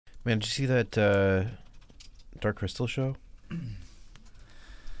Man, did you see that Dark Crystal show?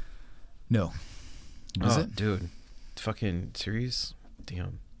 No. Was Oh, it? dude. Fucking series?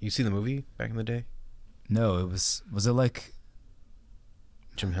 Damn. You see the movie back in the day? No, it was. Was it like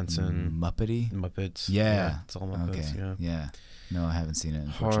Jim Henson, Muppety? Muppets. Yeah. It's all Muppets, Okay. yeah. Yeah. No, I haven't seen it,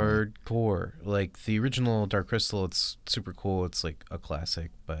 unfortunately. Hardcore. Like, the original Dark Crystal, it's super cool. It's, like, a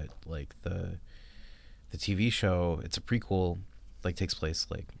classic. But, like, the TV show, it's a prequel. Like, takes place,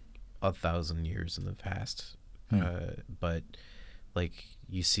 like, 1,000 years in the past. But, like,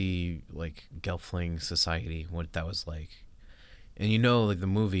 you see, like, Gelfling society, what that was like. And you know, like, the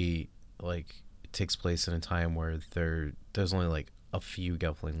movie, like, it takes place in a time where there's only, like, a few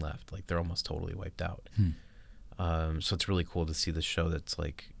Gelfling left. Like, they're almost totally wiped out. So it's really cool to see the show that's,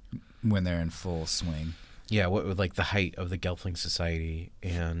 like... When they're in full swing. Yeah, what with, like, the height of the Gelfling society.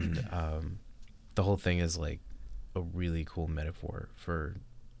 And the whole thing is, like, a really cool metaphor for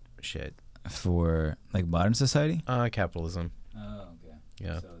shit. For, like, modern society? Capitalism. Oh, okay.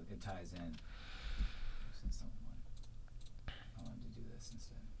 Yeah. So it ties in. Since I wanted to do this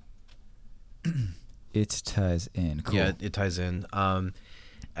instead. It ties in. Cool. Yeah, it ties in. I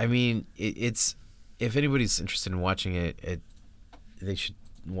mean, it's if anybody's interested in watching it, they should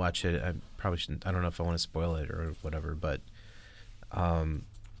watch it. I probably shouldn't. I don't know if I want to spoil it or whatever, but I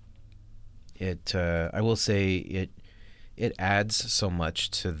will say it adds so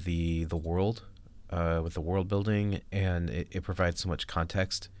much to the world with the world building, and it provides so much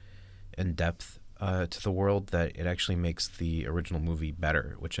context and depth to the world that it actually makes the original movie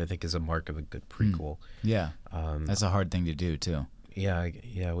better, which I think is a mark of a good prequel. Yeah, that's a hard thing to do too. Yeah,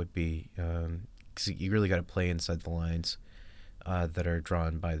 it would be, because you really got to play inside the lines that are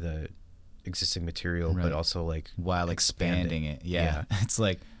drawn by the existing material, Right. but also, like, While expanding it. Yeah. It's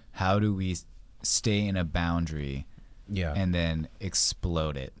like, how do we stay in a boundary Yeah. and then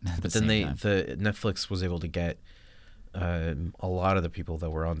explode it at But the then same time? the Netflix was able to get a lot of the people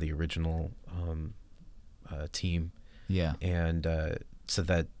that were on the original team, Yeah. and so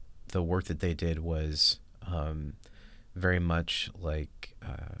that the work that they did was very much like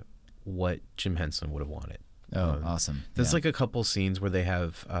what Jim Henson would have wanted. Oh, awesome. There's Yeah. like a couple scenes where they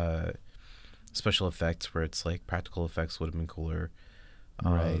have special effects where it's like practical effects would have been cooler.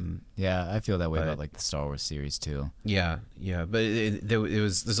 Right. Yeah, I feel that way but- about like the Star Wars series too. Yeah, but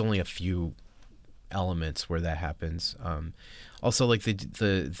there's only a few elements where that happens. Also, like they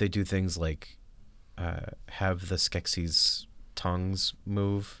do things like have the Skeksis' tongues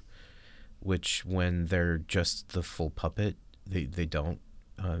move, which when they're just the full puppet, they don't.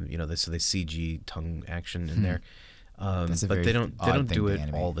 So they CG tongue action in there, That's a but very they don't odd thing do to it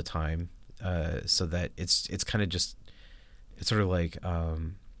animate. all the time. So that it's kind of just, it's sort of like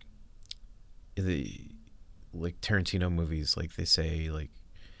like Tarantino movies, like they say, like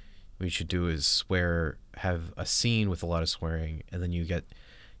what you should do is have a scene with a lot of swearing, and then you get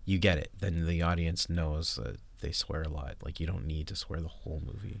it. Then the audience knows that they swear a lot. Like, you don't need to swear the whole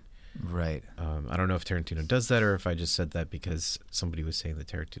movie. Right. I don't know if Tarantino does that or if I just said that because somebody was saying that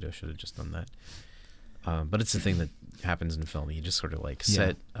Tarantino should have just done that. But it's the thing that happens in film. You just sort of like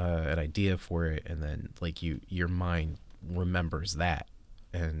set an idea for it, and then like your mind remembers that,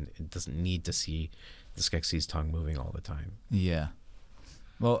 and it doesn't need to see the Skeksis' tongue moving all the time. Yeah.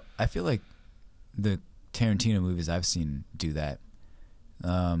 Well, I feel like the Tarantino movies I've seen do that.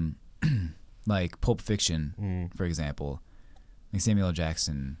 Like Pulp Fiction, for example. Like Samuel L.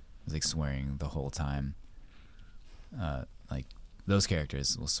 Jackson was like swearing the whole time. Like those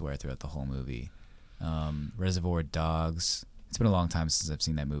characters will swear throughout the whole movie. Reservoir Dogs. It's been a long time since I've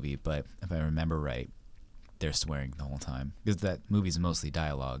seen that movie, but if I remember right, they're swearing the whole time because that movie's mostly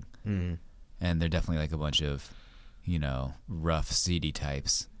dialogue, and they're definitely like a bunch of, rough, seedy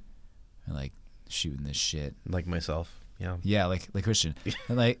types, like shooting this shit. Like myself. Yeah. Yeah, like Christian.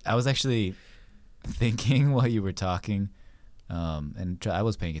 And like I was actually thinking while you were talking, and I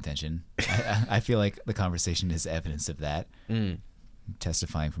was paying attention. I feel like the conversation is evidence of that.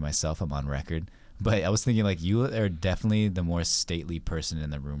 Testifying for myself, I'm on record. But I was thinking, like, you are definitely the more stately person in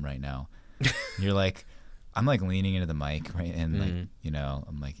the room right now. You're like, I'm like leaning into the mic, right, and like,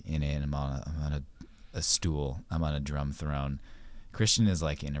 I'm like in it. And I'm on a stool. I'm on a drum throne. Christian is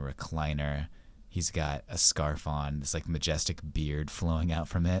like in a recliner. He's got a scarf on. This like majestic beard flowing out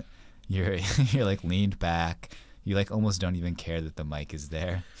from it. You're like leaned back. You like almost don't even care that the mic is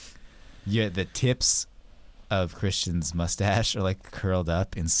there. The tips of Christian's mustache are like curled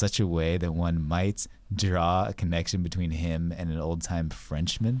up in such a way that one might draw a connection between him and an old-time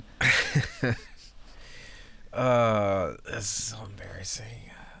Frenchman. That's so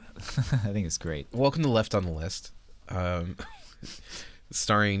embarrassing. I think it's great. Welcome to Left on the List.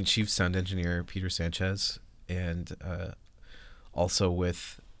 starring chief sound engineer Peter Sanchez, and also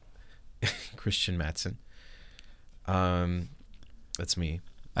with Christian Mattson. That's me.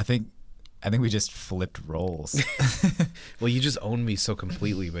 I think we just flipped roles. Well, you just owned me so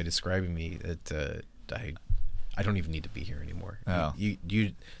completely by describing me that I don't even need to be here anymore. Oh.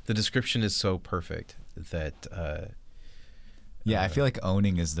 You the description is so perfect that Yeah, I feel like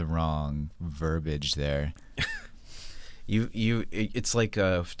owning is the wrong verbiage there. It's like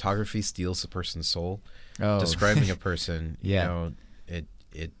photography steals a person's soul. Oh. Describing a person, Yeah. you know,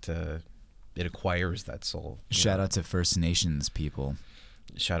 it acquires that soul. Shout out to First Nations people.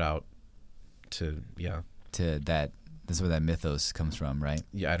 Shout out to That's where that mythos comes from, right?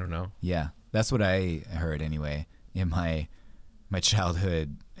 I don't know. Yeah, that's what I heard anyway in my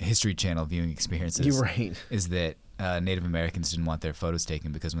childhood History Channel viewing experiences. You're right. Is that Native Americans didn't want their photos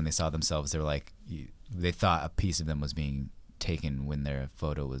taken because when they saw themselves, they were like, they thought a piece of them was being taken when their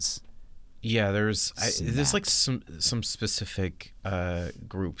photo was. Yeah, there's Snapped. like some specific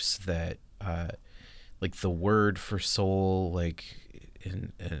groups that like the word for soul like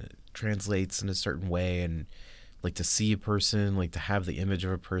translates in a certain way, and like to see a person, like to have the image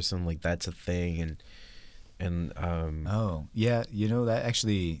of a person, like that's a thing, and Oh yeah, that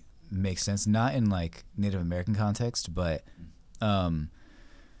actually makes sense. Not in like Native American context, but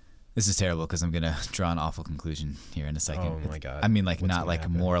this is terrible because I'm gonna draw an awful conclusion here in a second. Oh my God. I mean, like, What's not gonna like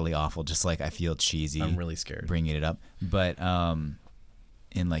happen? morally awful, just like I feel cheesy. I'm really scared. Bringing it up, but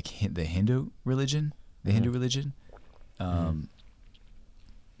in like the Hindu religion,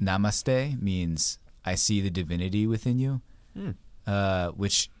 namaste means I see the divinity within you,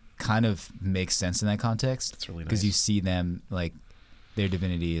 which kind of makes sense in that context. That's really nice. Because you see them, like, their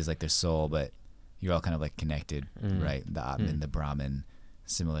divinity is like their soul, but you're all kind of like connected, right? The Atman, the Brahman,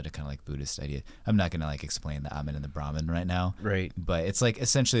 similar to kind of like Buddhist idea. I'm not gonna like explain the Atman and the Brahman right now, Right. but it's like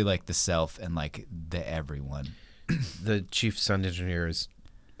essentially like the self and like the everyone. The chief sound engineer is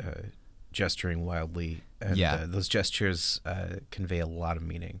gesturing wildly, and Yeah. those gestures convey a lot of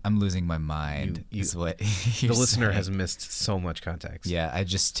meaning. I'm losing my mind. Is what The you're listener saying. has missed so much context. Yeah, I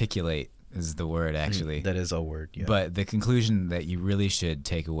gesticulate is the word actually. That is a word. Yeah. But the conclusion that you really should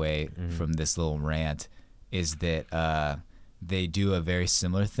take away from this little rant is that they do a very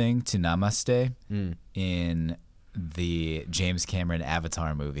similar thing to Namaste in the James Cameron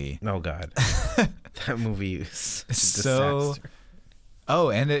Avatar movie. Oh God, that movie is a So, disaster.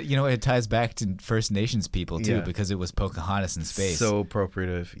 oh, and it ties back to First Nations people too, Yeah. because it was Pocahontas in space. So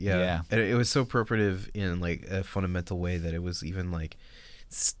appropriative. Yeah. Yeah. And it was so appropriative in like a fundamental way that it was even like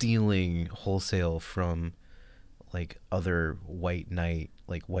stealing wholesale from like other white knight,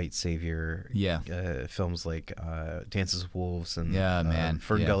 like white savior films like Dances with Wolves and Yeah, man.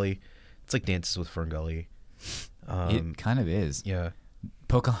 Fern Yeah. Gully. It's like Dances with Fern Gully. It kind of is. Yeah.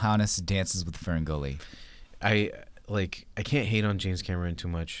 Pocahontas dances with Fern Gully. I can't hate on James Cameron too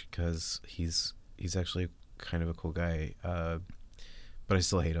much because he's actually kind of a cool guy, but I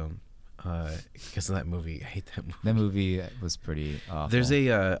still hate him because of that movie. I hate that movie. That movie was pretty awful. There's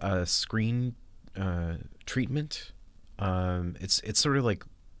a screen treatment. It's sort of like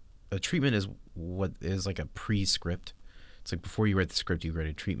a treatment is what is like a pre-script. It's like before you write the script, you write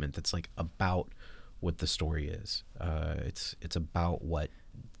a treatment that's like about what the story is. It's about what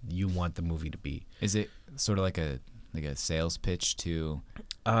you want the movie to be. Is it sort of like a sales pitch to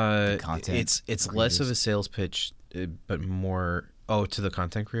the content? It's less of a sales pitch, but more to the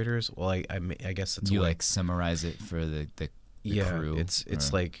content creators. Well, I guess it's you like summarize it for the crew.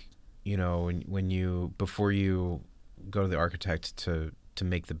 It's like, when you before you go to the architect to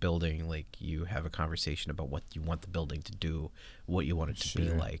make the building, like you have a conversation about what you want the building to do, what you want it to be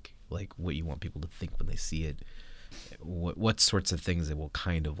like what you want people to think when they see it, what sorts of things it will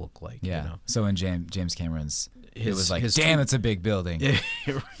kind of look like. Yeah. So in James Cameron's, it was like, his damn, it's a big building.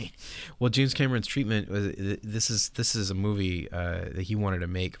 Right. Well, James Cameron's treatment was this is a movie that he wanted to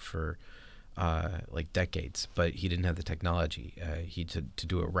make for like decades, but he didn't have the technology to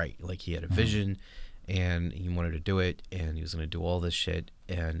do it right. Like he had a vision and he wanted to do it, and he was going to do all this shit,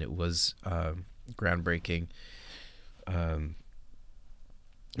 and it was groundbreaking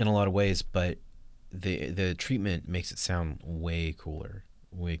in a lot of ways, but the treatment makes it sound way cooler.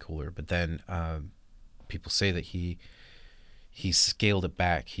 But then people say that he scaled it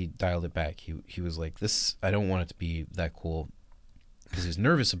back, he dialed it back. He was like, this, I don't want it to be that cool, because he was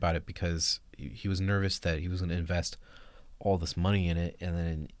nervous about it, because he was nervous that he was going to invest all this money in it, and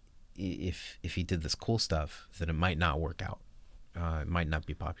then if he did this cool stuff, then it might not work out. It might not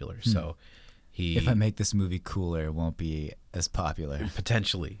be popular. So if I make this movie cooler, it won't be as popular.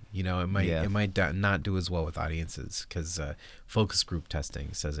 Potentially, it might not do as well with audiences because focus group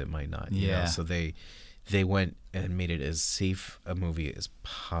testing says it might not. So they went and made it as safe a movie as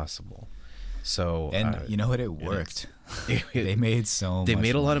possible. So you know what? It worked. They made They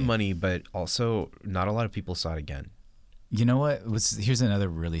made a lot of money, but also not a lot of people saw it again. You know what? Here's another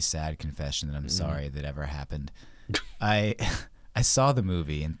really sad confession that I'm sorry that ever happened. I saw the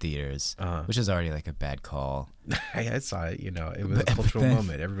movie in theaters, which is already like a bad call. I saw it. It was a cultural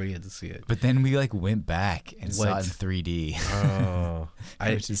moment. Everybody had to see it. But then we like went back and saw it in 3D. Oh,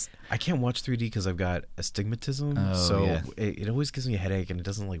 I can't watch 3D because I've got astigmatism, it always gives me a headache and it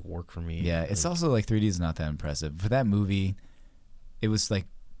doesn't like work for me. Yeah, it's also like 3D is not that impressive. For that movie, it was like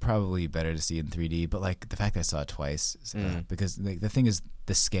probably better to see it in 3D. But like the fact that I saw it twice, because like, the thing is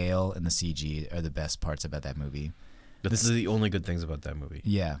the scale and the CG are the best parts about that movie. This is the only good things about that movie.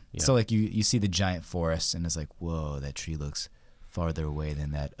 Yeah. So like you see the giant forest and it's like, whoa, that tree looks farther away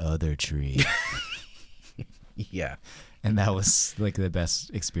than that other tree. Yeah. And that was like the best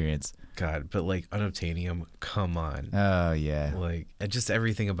experience. God, but like Unobtainium, come on. Oh yeah. Like just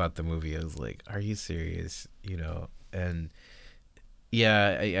everything about the movie, I was like, are you serious? And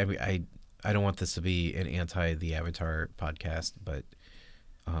yeah, I don't want this to be an anti the Avatar podcast, but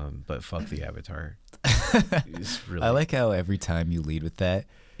fuck the Avatar. Really... I like how every time you lead with that,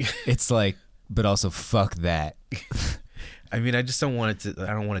 it's like, but also fuck that. I mean, I just don't want it to.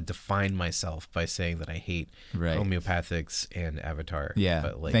 I don't want to define myself by saying that I hate homeopathics and Avatar. Yeah.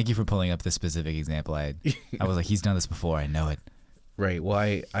 But like, thank you for pulling up this specific example. I was like, he's done this before. I know it. Right.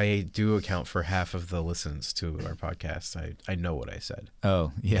 Well, I do account for half of the listens to our podcast. I know what I said.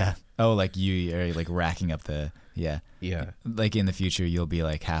 Oh yeah. Oh, like you are like racking up the. Yeah. Yeah. Like in the future, you'll be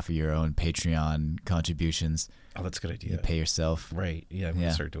like half of your own Patreon contributions. Oh, that's a good idea. You pay yourself. Right. Yeah. I'm going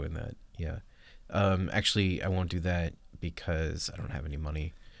to start doing that. Yeah. Actually, I won't do that because I don't have any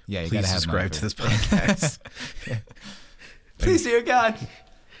money. Yeah. You Please subscribe to this podcast. Please, dear God.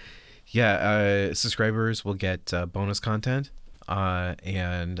 Yeah. Subscribers will get bonus content.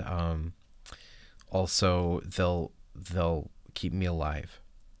 And also they'll keep me alive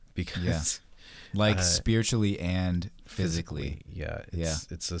because like spiritually and physically. Yeah,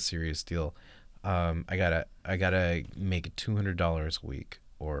 it's a serious deal. I gotta make $200 a week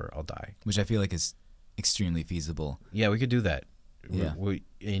or I'll die, which I feel like is extremely feasible. Yeah, we could do that. Yeah,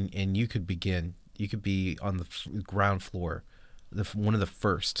 and you could begin. You could be on the ground floor, one of the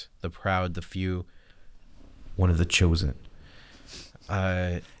first, the proud, the few, one of the chosen.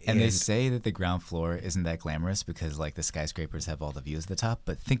 And they say that the ground floor isn't that glamorous because like the skyscrapers have all the views at the top,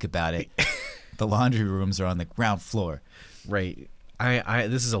 but think about it. The laundry rooms are on the ground floor. Right.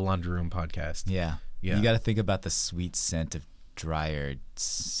 This is a laundry room podcast. Yeah. Yeah. You got to think about the sweet scent of dryer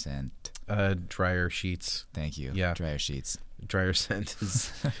scent. Dryer sheets. Thank you. Yeah. Dryer sheets. Dryer scent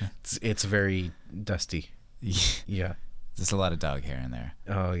is it's very dusty. Yeah. There's a lot of dog hair in there.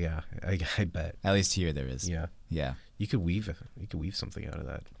 Oh yeah. I bet. At least here there is. Yeah. Yeah. You could weave something out of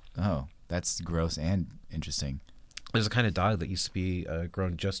that. Oh, that's gross and interesting. There's a kind of dog that used to be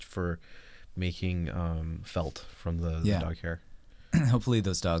grown just for making felt from the dog hair. Hopefully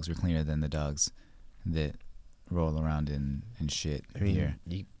those dogs were cleaner than the dogs that roll around in shit. I mean, here.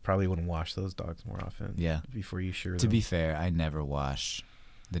 You probably wouldn't wash those dogs more often. Yeah. Before you shear them. To be fair, I never wash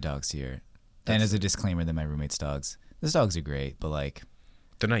the dogs here. And as a disclaimer, they're my roommate's dogs. Those dogs are great, but like,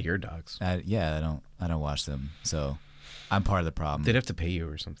 they're not your dogs. I don't wash them, so I'm part of the problem. They'd have to pay you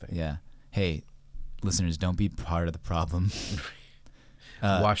or something. Yeah. Hey, listeners, don't be part of the problem.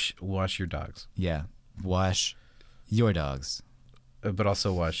 Wash your dogs. Yeah. Wash your dogs. But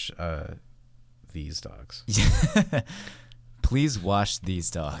also wash these dogs. Please wash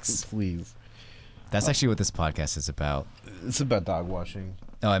these dogs. Please. That's actually what this podcast is about. It's about dog washing.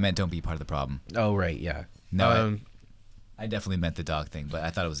 Oh, I meant don't be part of the problem. Oh, right. Yeah. No, I definitely meant the dog thing, but I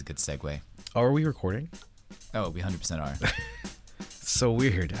thought it was a good segue. Oh, are we recording? Oh, we 100% are. So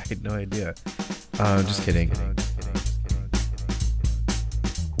weird. I had no idea. Just kidding.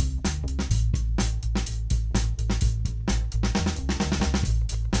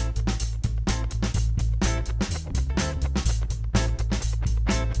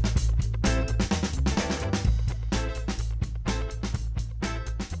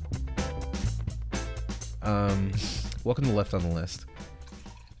 Welcome to Left on the List.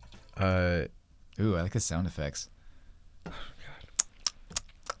 Ooh, I like the sound effects.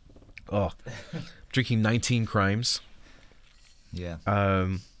 Oh, drinking 19 Crimes. Yeah.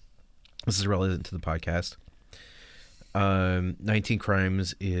 This is relevant to the podcast. 19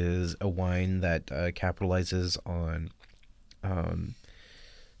 Crimes is a wine that capitalizes on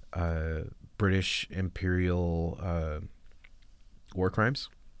British imperial war crimes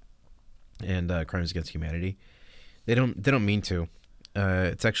and crimes against humanity. They don't mean to.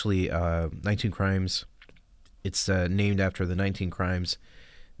 It's actually 19 crimes. It's named after the 19 crimes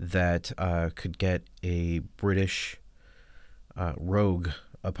that could get a British rogue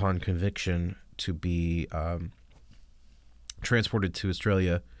upon conviction to be transported to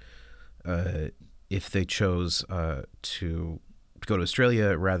Australia if they chose to go to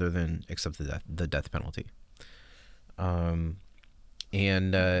Australia rather than accept the death penalty. So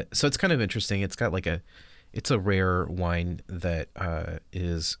it's kind of interesting. It's got it's a rare wine that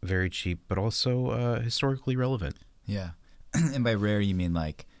is very cheap, but also historically relevant. Yeah. And by rare, you mean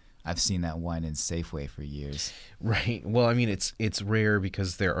like I've seen that wine in Safeway for years. Right. Well, I mean, it's rare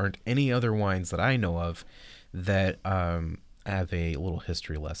because there aren't any other wines that I know of that have a little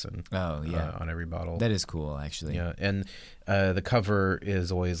history lesson. Oh, yeah. On every bottle. That is cool, actually. Yeah, and the cover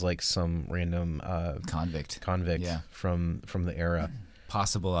is always like some random Convict. Yeah. from the era.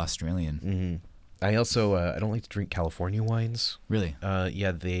 Possible Australian. Mm-hmm. I also I don't like to drink California wines. Really?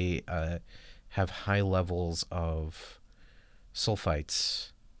 Yeah, they have high levels of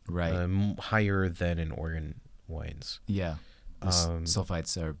sulfites. Right. Higher than in Oregon wines. Yeah.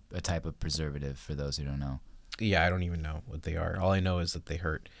 Sulfites are a type of preservative for those who don't know. Yeah, I don't even know what they are. All I know is that they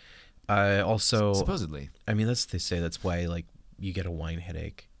hurt. Also, supposedly. I mean, they say that's why like you get a wine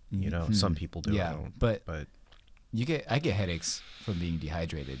headache. You know, some people do. Yeah, I don't, but I get headaches from being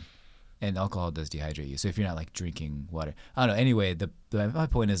dehydrated, and alcohol does dehydrate you. So if you're not like drinking water, I don't know. Anyway, my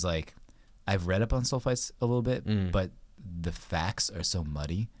point is like I've read up on sulfites a little bit, but the facts are so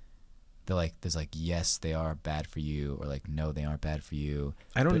muddy. They're like, there's like, yes, they are bad for you, or like, no, they aren't bad for you.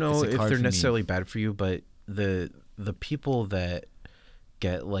 I don't know like if they're necessarily bad for you, but the people that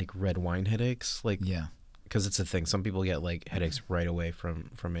get like red wine headaches, like, yeah, because it's a thing. Some people get like headaches right away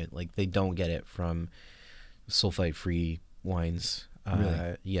from it. Like they don't get it from sulfite free wines.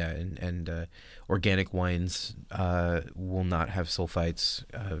 Really? Yeah, and organic wines will not have sulfites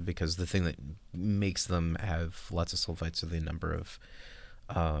because the thing that makes them have lots of sulfites are the number of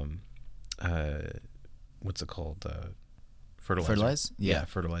what's it called? Fertilizer. Yeah,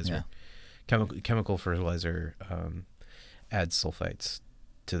 fertilizer. Yeah. Chemical fertilizer adds sulfites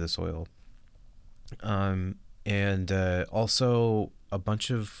to the soil. And also a bunch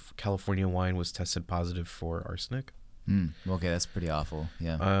of California wine was tested positive for arsenic. Okay, that's pretty awful.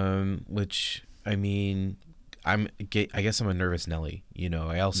 Yeah. Which, I mean, I guess I'm a nervous Nelly. You know,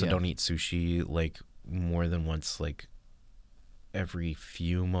 I also don't eat sushi like more than once, like every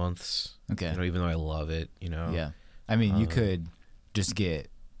few months. Okay. You know, even though I love it, you know. Yeah. I mean, you could just get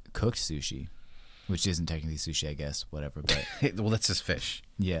cooked sushi, which isn't technically sushi, I guess. Whatever, but well, that's just fish.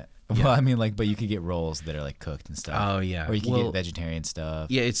 Yeah. Well, I mean, like, but you could get rolls that are like cooked and stuff. Oh yeah. Or you can get vegetarian stuff.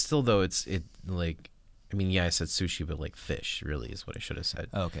 Yeah, it's still though. It like, I mean, yeah, I said sushi, but like fish really is what I should have said.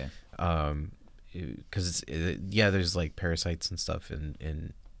 Oh, okay. Because there's like parasites and stuff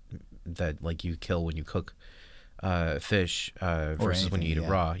in that like you kill when you cook fish versus when you eat it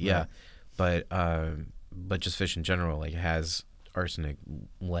raw. Yeah, right. But just fish in general, like it has arsenic,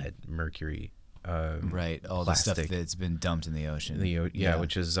 lead, mercury. Right, all plastic. the stuff that's been dumped in the ocean.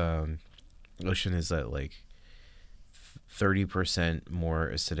 Which is ocean is at like 30% more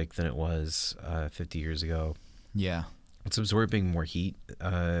acidic than it was 50 years ago. Yeah, it's absorbing more heat,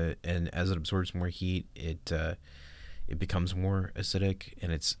 and as it absorbs more heat, it becomes more acidic,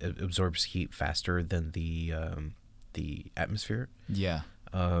 and it absorbs heat faster than the atmosphere. Yeah,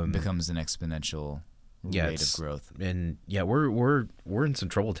 it becomes an exponential rate of growth. And yeah, we're in some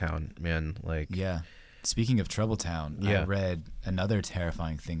trouble town, man. Like, yeah. Speaking of trouble town, I read another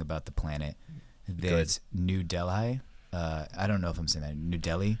terrifying thing about the planet. That New Delhi. I don't know if I'm saying that. New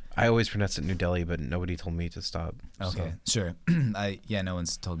Delhi. I always pronounce it New Delhi, but nobody told me to stop. Okay, sure. No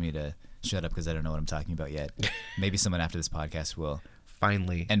one's told me to shut up because I don't know what I'm talking about yet. Maybe someone after this podcast will.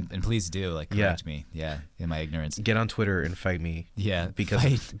 Finally. And please do correct me. Yeah, in my ignorance. Get on Twitter and fight me. Yeah,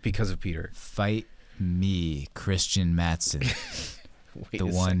 because of Peter. Fight me, Christian Mattson, the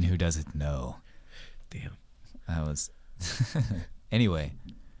one who doesn't know. Damn. I was. Anyway,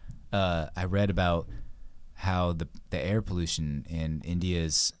 I read about how the air pollution in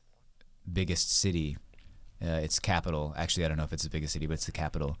India's biggest city, its capital. Actually, I don't know if it's the biggest city, but it's the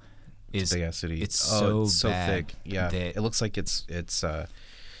capital. It's a big ass city. It's so bad thick. Yeah, it looks like it's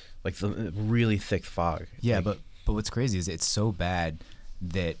like the really thick fog. Yeah, like, but what's crazy is it's so bad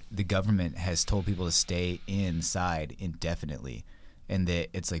that the government has told people to stay inside indefinitely, and that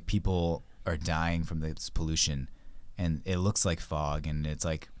it's like people are dying from this pollution, and it looks like fog, and it's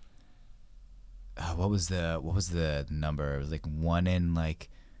like, what was the number? It was like 1 in like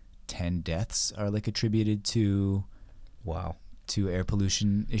 10 deaths are like attributed to Wow. air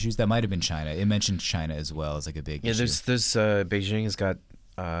pollution issues. That might have been China. It mentioned China as well as like a big issue. There's Beijing has got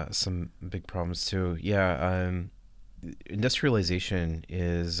some big problems too. Industrialization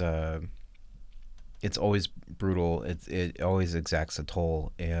is it's always brutal. It always exacts a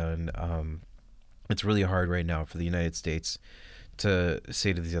toll, and it's really hard right now for the United States to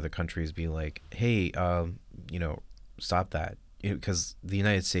say to these other countries, be like, hey, stop that, because the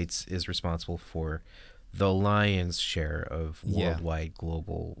United States is responsible for the lion's share of worldwide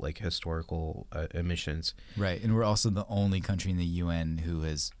global like historical emissions. Right, and we're also the only country in the UN who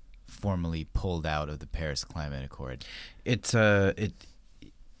has formally pulled out of the Paris Climate Accord. It's not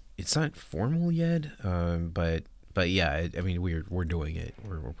formal yet, but yeah, I mean we're doing it.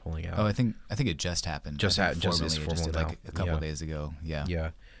 We're pulling out. Oh, I think it just happened. Just is formal now. Like a couple days ago. Yeah. Yeah,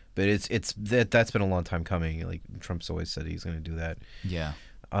 but that's been a long time coming. Like Trump's always said he's going to do that. Yeah.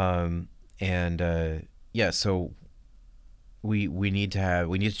 So we need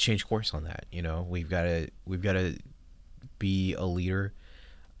to change course on that. We've got to be a leader,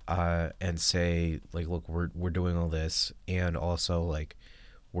 and say like, look, we're doing all this, and also like,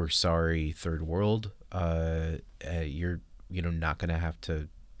 we're sorry, third world. You're not gonna have to.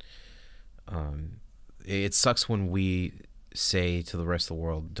 It sucks when we say to the rest of the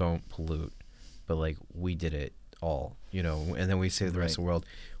world, don't pollute, but like we did it all, and then we say to the rest of the world,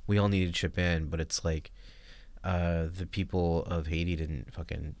 we all need to chip in, but it's like, the people of Haiti didn't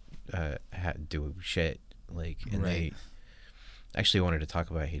fucking do shit, like, and they actually wanted to talk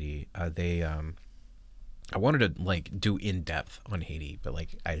about Haiti. I wanted to like do in depth on Haiti, but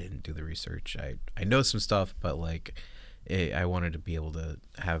like I didn't do the research. I know some stuff, but like I wanted to be able to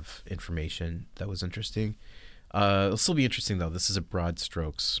have information that was interesting. It'll still be interesting though. This is a Broad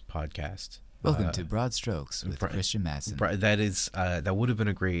Strokes podcast. Welcome to Broad Strokes with Christian Matson. That would have been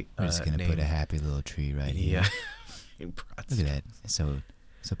a great We're just gonna name. put a happy little tree right here. Yeah. Look at that. It's so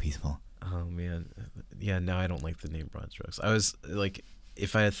peaceful. Oh man, yeah. Now I don't like the name Broad Strokes. I was like,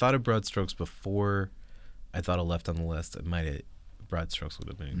 if I had thought of Broad Strokes before I thought of Left on the List, Broad Strokes would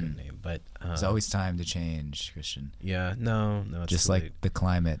have been a good name. But there's always time to change, Christian. Yeah, no, it's just too like late. the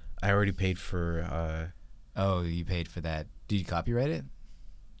climate. I already paid for. Oh, you paid for that? Did you copyright it?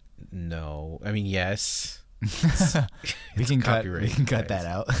 No, I mean yes. we can cut that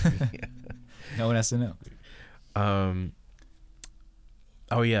out. Yeah. No one has to know.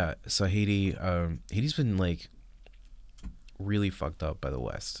 Oh yeah, so Haiti's been like really fucked up by the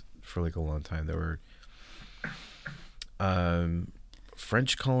West for like a long time. There were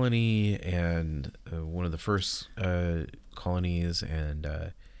French colony and one of the first colonies, and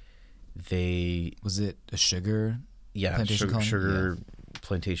was it a sugar? Yeah, sugar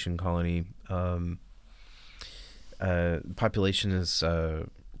plantation colony. Population is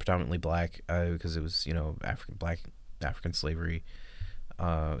predominantly black because it was African slavery.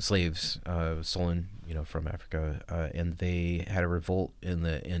 Slaves stolen from Africa, and they had a revolt in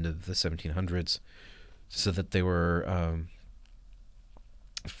the end of the 1700s, so that they were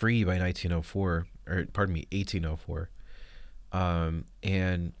free by 1804,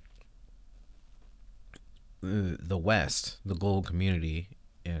 and the West, the global community,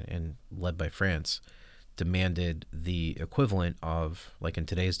 and led by France, demanded the equivalent of, like in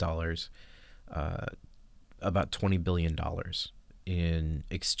today's dollars, about $20 billion in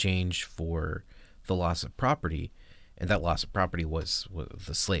exchange for the loss of property, and that loss of property was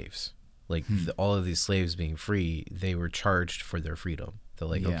the slaves. Like all of these slaves being free, they were charged for their freedom. They're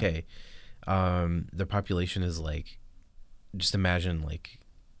like, okay, their population is like, just imagine like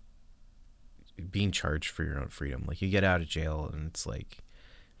being charged for your own freedom. Like you get out of jail and it's like,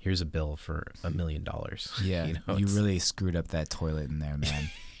 here's a bill for $1 million. Yeah, you really screwed up that toilet in there, man.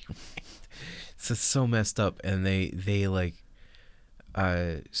 It's so messed up, and they like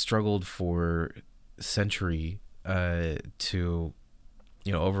struggled for a century to,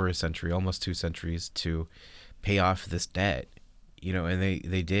 over a century, almost 2 centuries, to pay off this debt, and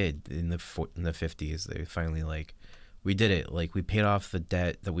they did in the 50s. They finally like, we did it. Like we paid off the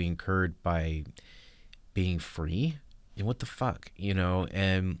debt that we incurred by being free. And what the fuck,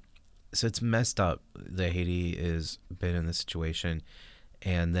 and so it's messed up that Haiti has been in this situation.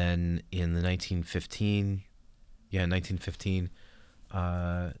 And then in the 1915,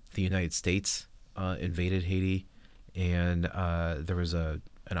 the United States invaded Haiti, and there was an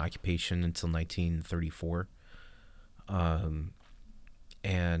occupation until 1934.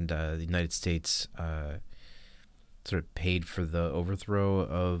 And the United States sort of paid for the overthrow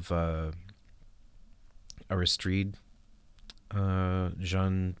of Aristide,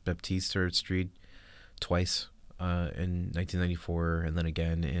 Jean-Baptiste Aristide, twice. in 1994, and then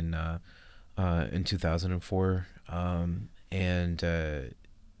again in 2004, and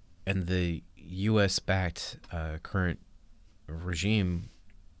the U.S. backed current regime.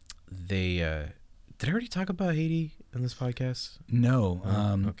 They did I already talk about Haiti in this podcast? No.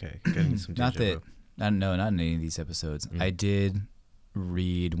 Okay, getting some not deja that. vu. No, not in any of these episodes. I did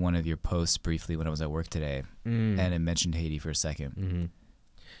read one of your posts briefly when I was at work today, and it mentioned Haiti for a second.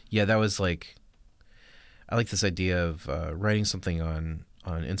 Yeah, that was like, I like this idea of writing something on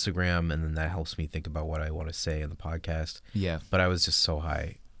Instagram, and then that helps me think about what I want to say in the podcast. Yeah. But I was just so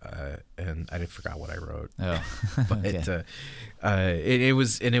high, and I forgot what I wrote. Oh. But Okay.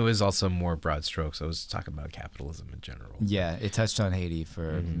 it was also more broad strokes. I was talking about capitalism in general. Yeah, it touched on Haiti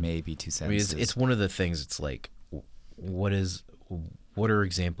for maybe 2 I mean, sentences. it's one of the things. It's like, what are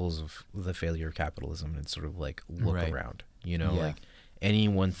examples of the failure of capitalism? And it's sort of like look Right. around, you know, Yeah. like any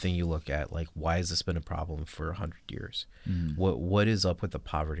one thing you look at, like why has this been a problem for 100 years? What is up with the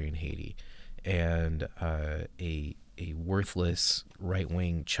poverty in Haiti? And a worthless right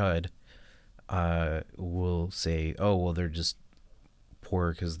wing chud will say, oh well, they're just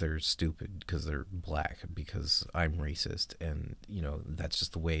poor because they're stupid, because they're black, because I'm racist, and you know that's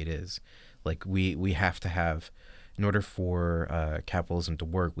just the way it is. Like we have to have, in order for capitalism to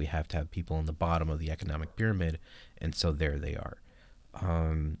work, we have to have people on the bottom of the economic pyramid, and so there they are.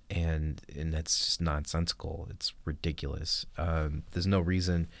 And that's just nonsensical. It's ridiculous. There's no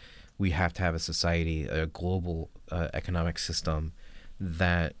reason we have to have a society, a global economic system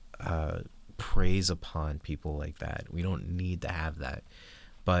that preys upon people like that. We don't need to have that,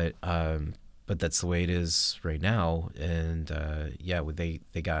 but that's the way it is right now. And yeah, they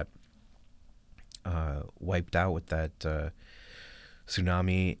got wiped out with that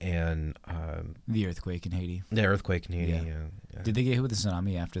tsunami and the earthquake in Haiti. the earthquake in Haiti. Yeah. Yeah. Did they get hit with the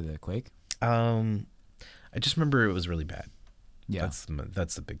tsunami after the quake? I just remember it was really bad. Yeah. That's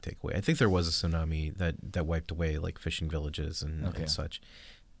the big takeaway. I think there was a tsunami that wiped away like fishing villages and such.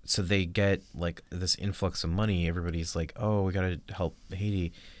 So they get like this influx of money. Everybody's like, oh, we got to help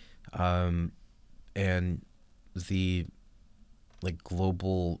Haiti. And the like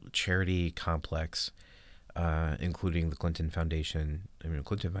global charity complex, including the Clinton Foundation. I mean, the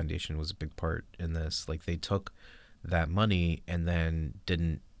Clinton Foundation was a big part in this. Like they took that money and then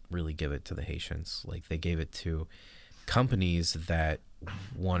didn't really give it to the Haitians. Like they gave it to companies that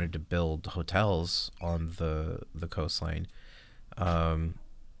wanted to build hotels on the coastline,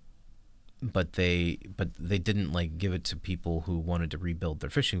 but they didn't like give it to people who wanted to rebuild their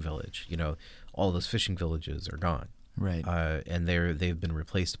fishing village. You know, all those fishing villages are gone, Right. and they've been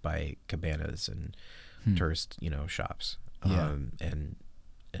replaced by cabanas and tourist shops, Yeah. and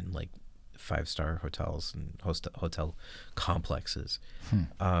like 5-star hotels and hotel complexes.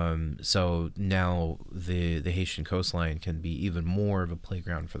 So now the Haitian coastline can be even more of a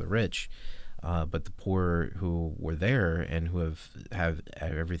playground for the rich, but the poor who were there and who have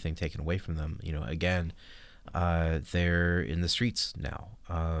everything taken away from them, again, they're in the streets now.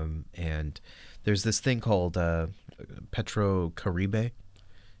 And there's this thing called Petro Caribe.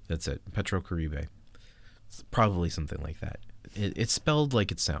 That's it, Petro Caribe. It's probably something like that. It's spelled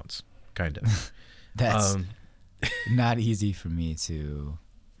like it sounds. Kind of. That's not easy for me to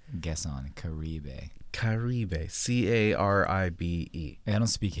guess on. Caribe. Caribe. Caribe. I don't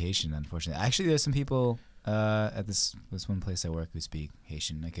speak Haitian, unfortunately. Actually, there's some people at this one place I work who speak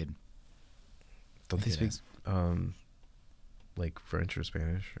Haitian. Don't they speak like French or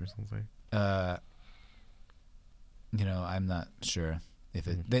Spanish or something? I'm not sure if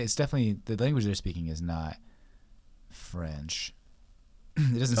it's definitely the language they're speaking is not French.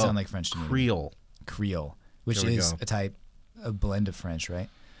 It doesn't sound like French to me. Creole, which is a blend of French, right?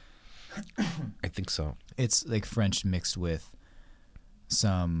 I think so. It's like French mixed with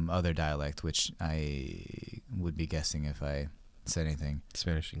some other dialect, which I would be guessing if I said anything.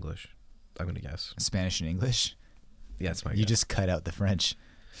 Spanish, English. I'm gonna guess. Spanish and English? Yeah, that's my guess. You just cut out the French.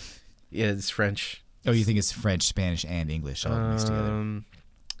 Yeah, it's French. Oh, you think it's French, Spanish, and English all mixed together?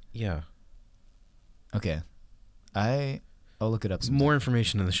 Yeah. Okay. I'll look it up sometime. More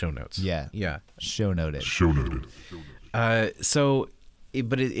information in the show notes. Yeah. Yeah. Show noted.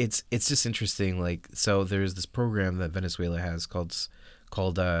 But it's just interesting. Like, so there's this program that Venezuela has called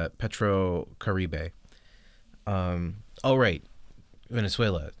Petro Caribe. Oh, right.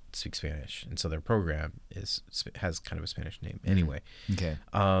 Venezuela speaks Spanish, and so their program has kind of a Spanish name. Anyway. Okay.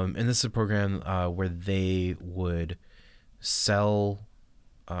 And this is a program where they would sell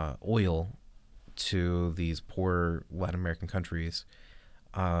oil to these poor Latin American countries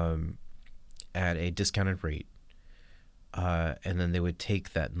at a discounted rate, and then they would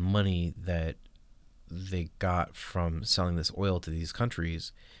take that money that they got from selling this oil to these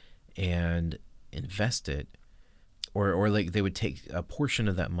countries and invest it, or like they would take a portion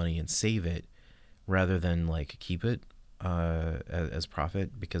of that money and save it rather than like keep it as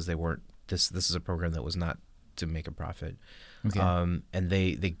profit, because they weren't this is a program that was not to make a profit. Okay. And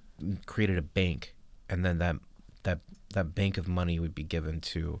they created a bank, and then that bank of money would be given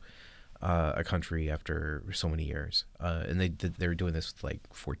to a country after so many years. And they were doing this with like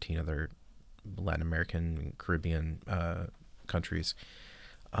 14 other Latin American and Caribbean countries,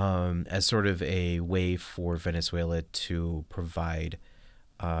 as sort of a way for Venezuela to provide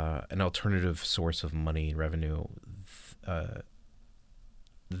an alternative source of money and revenue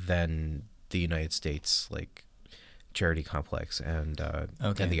than the United States, like charity complex and the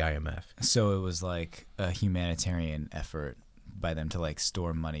IMF. So it was like a humanitarian effort by them to like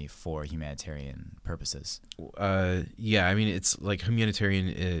store money for humanitarian purposes. Yeah, I mean, it's like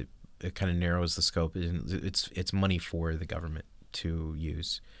humanitarian. It kind of narrows the scope. It's money for the government to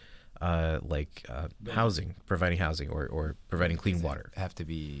use, like housing, providing housing, or providing clean water. Have to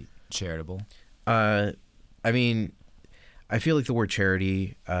be charitable. I mean, I feel like the word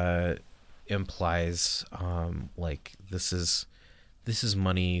charity implies like this is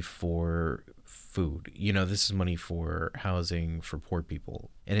money for food, this is money for housing for poor people,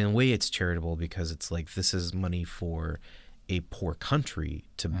 and in a way it's charitable because it's like this is money for a poor country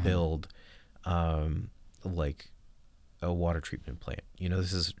to build like a water treatment plant.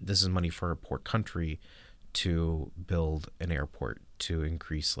 This is money for a poor country to build an airport to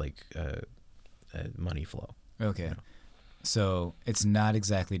increase like money flow. Okay. So it's not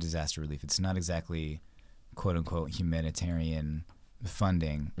exactly disaster relief. It's not exactly quote unquote humanitarian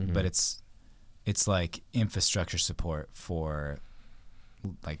funding, but it's like infrastructure support for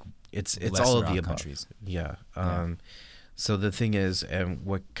like it's all of the above. Countries. Yeah. So the thing is, and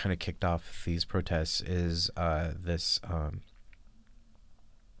what kind of kicked off these protests is this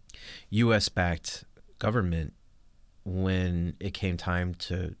U.S.-backed government, when it came time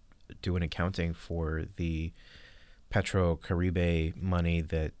to do an accounting for the Petro-Caribe money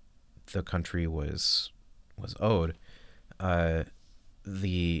that the country was owed,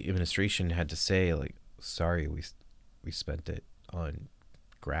 the administration had to say, like, sorry, we spent it on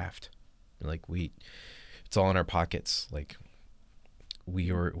graft. Like, it's all in our pockets. Like,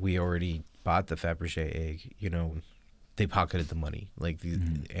 we already bought the Fabergé egg. They pocketed the money. Like,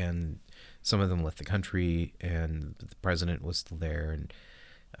 and some of them left the country, and the president was still there,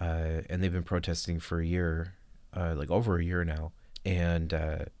 and they've been protesting for a year. Like over a year now, and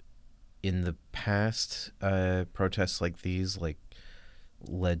in the past, protests like these like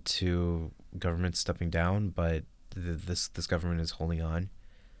led to government stepping down, but this government is holding on,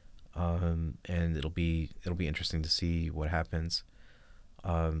 and it'll be interesting to see what happens.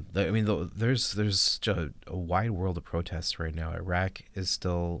 There's just a wide world of protests right now. Iraq is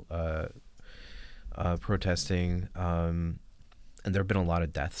still protesting, and there have been a lot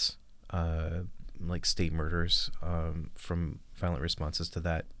of deaths. Like state murders from violent responses to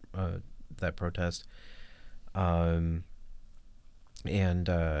that protest, and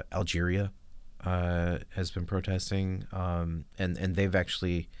Algeria has been protesting, and they've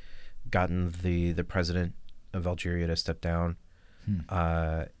actually gotten the president of Algeria to step down,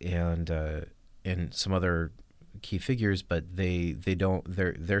 and some other key figures, but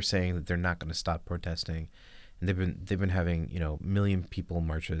they're saying that they're not going to stop protesting. And they've been having million people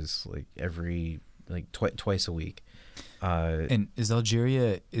marches like every twice a week. And is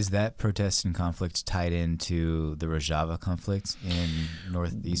that protest and conflict tied into the Rojava conflict in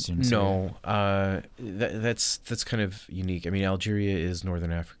northeastern Syria? No, that's kind of unique. I mean, Algeria is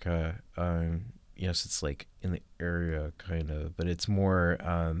northern Africa. Yes, it's like in the area kind of, but it's more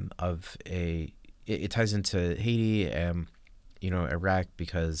of it ties into Haiti and Iraq,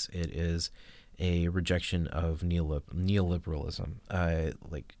 because it is a rejection of neoliberalism,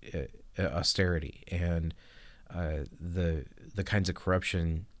 austerity, and the kinds of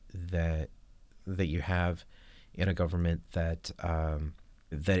corruption that you have in a government that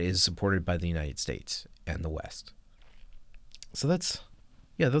is supported by the United States and the West. So that's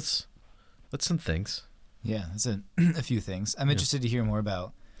some things. Yeah, that's a few things. I'm interested to hear more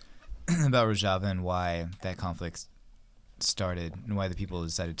about Rojava and why that conflict started and why the people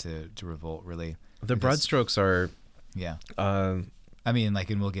decided to revolt, really. The Broadstrokes are... Yeah. I mean,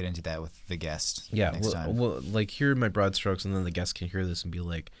 and we'll get into that with the guest next time. Well, hear my Broadstrokes, and then the guest can hear this and be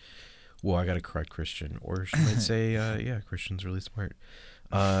like, well, I got to correct Christian. Or she might say, yeah, Christian's really smart.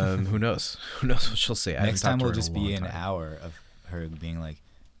 Who knows? Who knows what she'll say? Next time will just be an hour of her being like,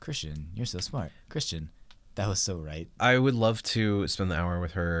 Christian, you're so smart. Christian, that was so right. I would love to spend the hour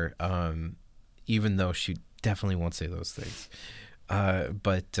with her. even though she definitely won't say those things.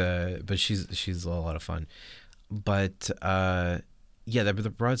 But she's a lot of fun. But yeah, the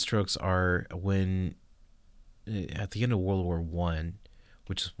Broadstrokes are when at the end of World War One,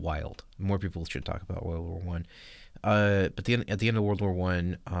 which is wild. More people should talk about World War One. But at the end of World War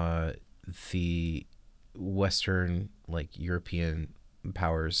One, the Western, like, European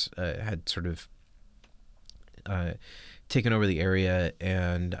powers had sort of taken over the area,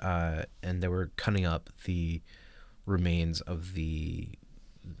 and they were cutting up the remains of the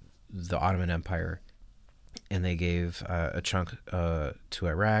Ottoman Empire, and they gave a chunk to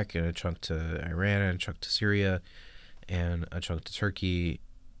Iraq, and a chunk to Iran, and a chunk to Syria, and a chunk to Turkey.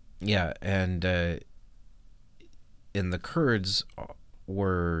 Yeah, and the Kurds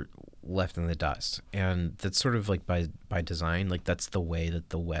were left in the dust, and that's sort of like by design. Like, that's the way that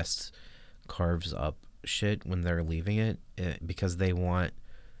the West carves up shit when they're leaving it, because they want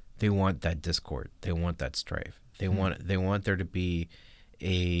that discord, they want that strife, they want there to be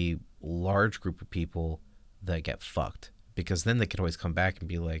a large group of people that get fucked, because then they could always come back and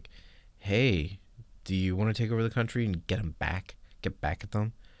be like, hey, do you want to take over the country and get back at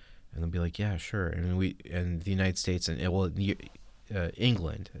them? And they'll be like, yeah, sure. And the United States and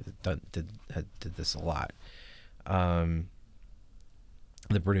England did this a lot.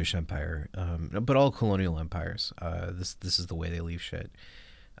 The British Empire, but all colonial empires. This is the way they leave shit.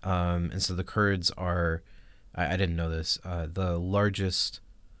 And so the Kurds are, I didn't know this, the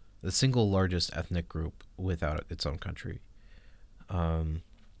single largest ethnic group without its own country,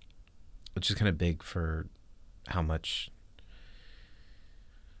 which is kind of big for how many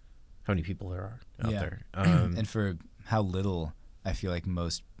people there are out there, and for how little I feel like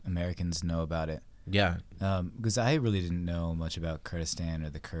most Americans know about it. Yeah. Because I really didn't know much about Kurdistan or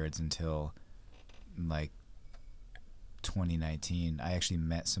the Kurds until like 2019. I actually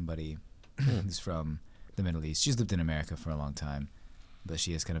met somebody who's from the Middle East. She's lived in America for a long time, but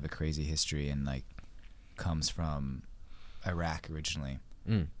she has kind of a crazy history and like comes from Iraq originally,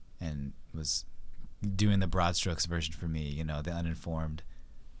 and was doing the Broadstrokes version for me, you know, the uninformed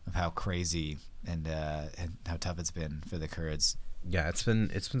of how crazy and how tough it's been for the Kurds. Yeah, it's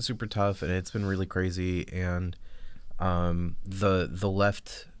been super tough, and it's been really crazy, and the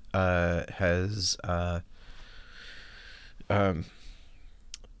left has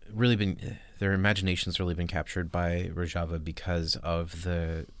really been, their imagination's really been captured by Rojava because of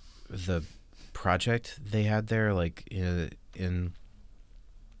the project they had there, like in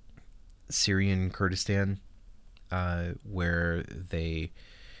Syrian Kurdistan, where they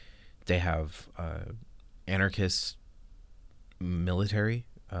have anarchist military.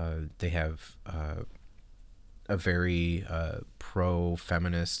 They have a very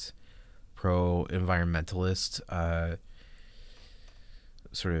pro-feminist, pro-environmentalist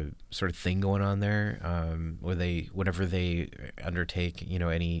sort of thing going on there, where whenever they undertake, you know,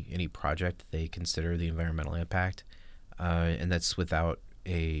 any project, they consider the environmental impact, and that's without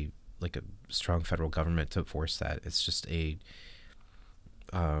a strong federal government to force that. It's just a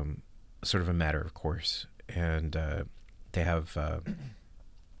sort of a matter of course. And they have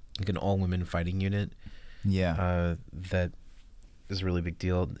like an all-women fighting unit. Yeah. That is a really big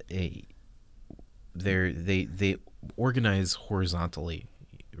deal. They organize horizontally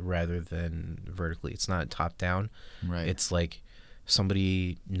rather than vertically. It's not top down. Right. It's like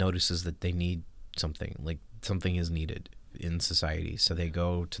somebody notices that they need something, like something is needed in society, so they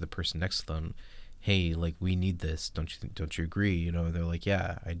go to the person next to them. Hey, like, we need this. Don't you agree? You know, they're like,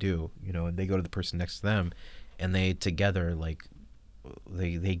 yeah, I do. You know, and they go to the person next to them, and they together, like,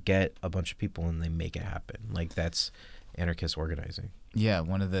 they get a bunch of people and they make it happen. Like, that's anarchist organizing. Yeah,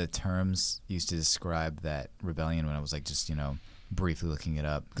 one of the terms used to describe that rebellion, when I was like just, you know, briefly looking it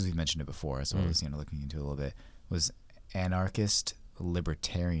up, because we've mentioned it before, so I was, you know, looking into it a little bit, was anarchist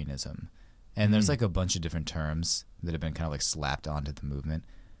libertarianism. And there's like a bunch of different terms that have been kind of like slapped onto the movement,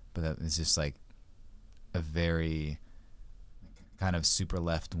 but that is just like a very kind of super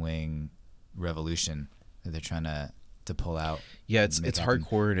left-wing revolution that they're trying to pull out. Yeah, it's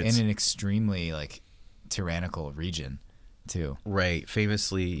hardcore, and it's in an extremely like tyrannical region too. Right.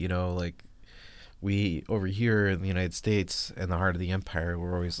 Famously, you know, like, we over here in the United States, in the heart of the empire,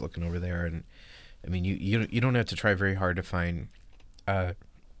 we're always looking over there, and I mean, you don't have to try very hard to find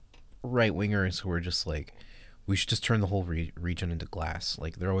right wingers who are just like, we should just turn the whole region into glass.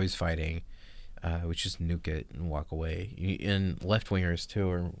 Like, they're always fighting. We should just nuke it and walk away. And left wingers too,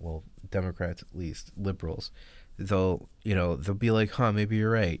 or, well, Democrats at least, liberals, they'll be like, huh, maybe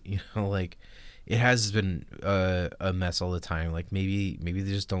you're right. You know, like, it has been a mess all the time. Like, maybe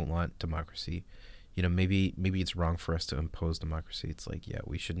they just don't want democracy. maybe it's wrong for us to impose democracy. It's like, yeah,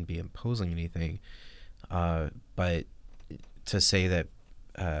 we shouldn't be imposing anything. But to say that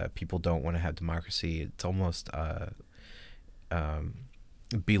people don't want to have democracy, it's almost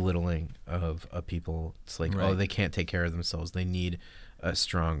belittling of people. It's like, Right. oh, they can't take care of themselves. They need a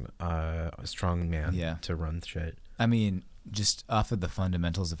strong man Yeah. to run shit. I mean, just off of the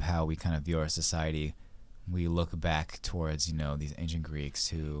fundamentals of how we kind of view our society, we look back towards, these ancient Greeks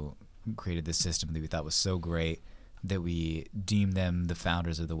who created this system that we thought was so great that we deem them the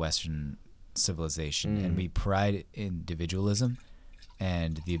founders of the Western civilization, and we pride individualism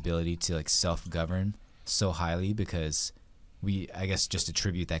and the ability to like self-govern so highly because we, I guess, just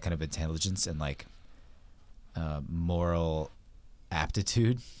attribute that kind of intelligence and like moral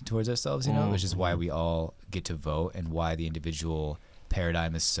aptitude towards ourselves, which is why we all get to vote and why the individual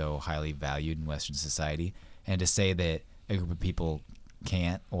paradigm is so highly valued in Western society. And to say that a group of people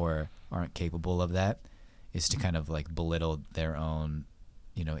can't or aren't capable of that is to kind of like belittle their own,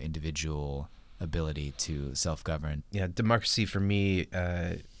 individual ability to self-govern. Yeah, democracy for me,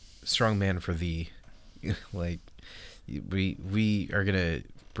 strong man for thee. Like, we are gonna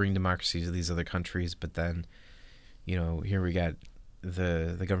bring democracy to these other countries, but then, here we got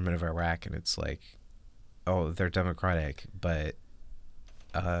the government of Iraq, and it's like, oh, they're democratic, but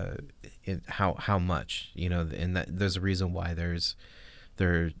how much, and that there's a reason why there's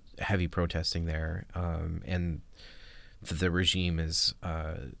heavy protesting there, and the regime is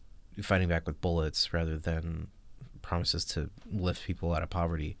fighting back with bullets rather than promises to lift people out of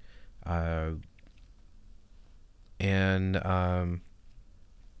poverty.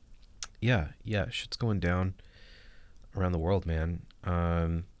 Shit's going down around the world, man.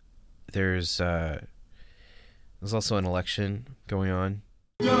 There's also an election going on.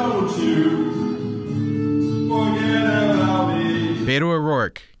 Don't you forget about me. Beto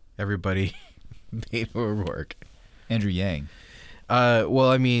O'Rourke, everybody. Beto O'Rourke. Andrew Yang. Well,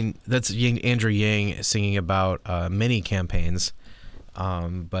 I mean, that's Andrew Yang singing about many campaigns.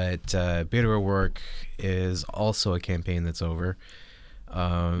 But Beto O'Rourke is also a campaign that's over.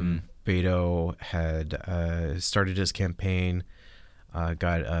 Beto had started his campaign,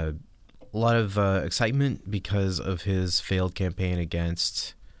 got a lot of excitement because of his failed campaign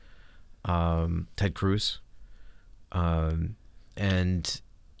against Ted Cruz. And,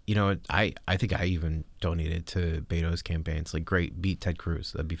 I think I even donated to Beto's campaign. It's like, great, beat Ted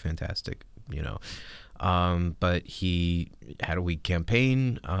Cruz. That'd be fantastic, But he had a weak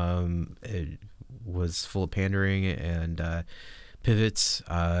campaign. It was full of pandering and pivots,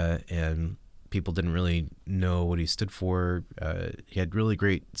 and people didn't really know what he stood for. He had really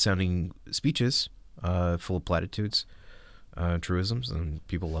great sounding speeches, full of platitudes, truisms, and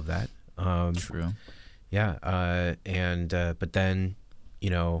people love that. True. Yeah. But then,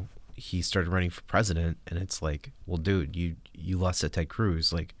 he started running for president, and it's like, well, dude, you lost to Ted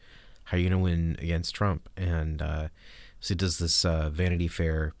Cruz. Like, how are you going to win against Trump? And so he does this Vanity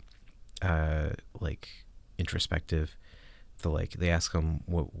Fair, introspective. They ask him,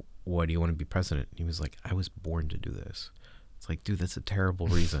 why do you want to be president? And he was like, I was born to do this. It's like, dude, that's a terrible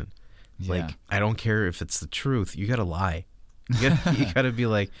reason. Yeah. Like, I don't care if it's the truth. You got to lie. You got to be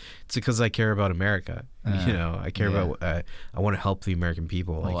like, it's because I care about America. I care about, I want to help the American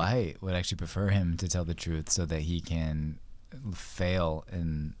people. Well, I would actually prefer him to tell the truth so that he can fail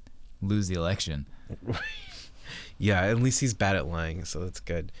and lose the election. Yeah, at least he's bad at lying, so that's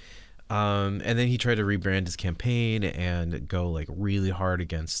good. And then he tried to rebrand his campaign and go like really hard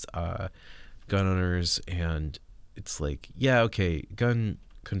against gun owners, and it's like, yeah, okay, gun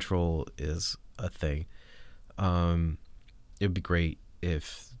control is a thing. It'd be great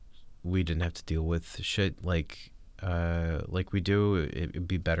if we didn't have to deal with shit like we do. It'd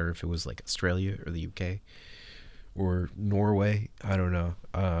be better if it was like Australia or the UK or Norway. I don't know,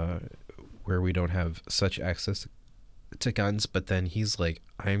 where we don't have such access to guns. But then he's like,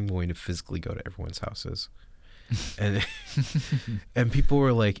 I'm going to physically go to everyone's houses, and and people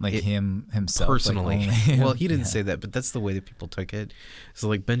were like himself personally. like him. Well, he didn't say that, but that's the way that people took it. So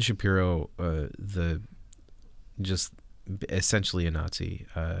like Ben Shapiro, just essentially a Nazi,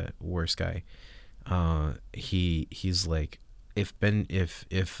 worst guy. He's like, if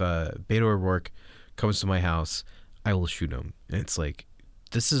Beto O'Rourke comes to my house, I will shoot him. And it's like,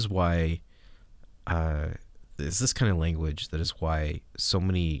 this is why. Is this kind of language that is why so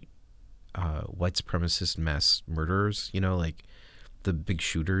many white supremacist mass murderers, like the big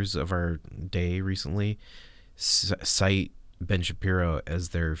shooters of our day recently, cite Ben Shapiro as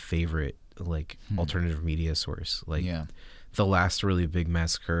their favorite alternative media source. The last really big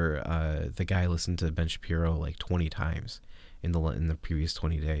massacre, the guy listened to Ben Shapiro like 20 times in the previous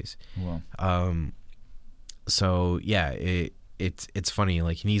 20 days. Wow. So yeah, it's funny.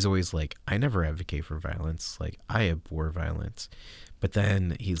 Like, and he's always like, I never advocate for violence. Like, I abhor violence. But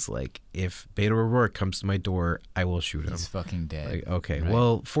then he's like, if Beto O'Rourke comes to my door, I will shoot him. He's fucking dead. Like, okay, Right.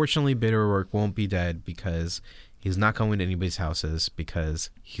 well, fortunately, Beto O'Rourke won't be dead because he's not going to anybody's houses because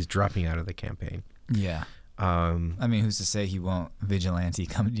he's dropping out of the campaign. Yeah. I mean, who's to say he won't vigilante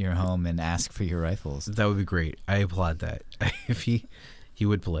come to your home and ask for your rifles? That would be great. I applaud that. If he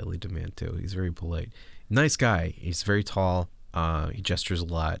would politely demand too. He's very polite. Nice guy. He's very tall. He gestures a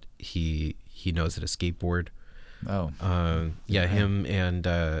lot. He knows how to skateboard. Oh. Yeah, Right. him and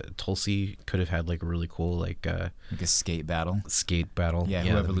Tulsi could have had like a really cool like Like a skate battle. skate battle. Yeah,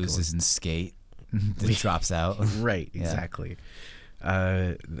 that'd whoever be cool. loses in skate drops out. Right, Yeah. exactly.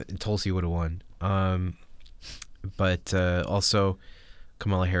 Tulsi would have won. But also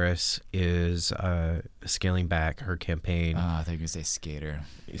Kamala Harris is scaling back her campaign. I thought you were going to say skater.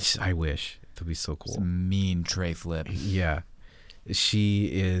 I wish. That'd be so cool. Some mean tray flip. Yeah. She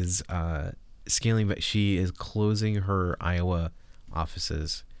is scaling back. She is closing her Iowa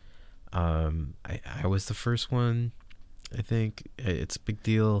offices. I was the first one. I think it's a big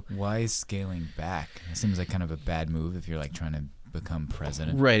deal. Why is scaling back? It seems like kind of a bad move if you're like trying to become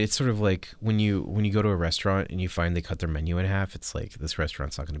president. Right. It's sort of like when you go to a restaurant and you find they cut their menu in half. It's like this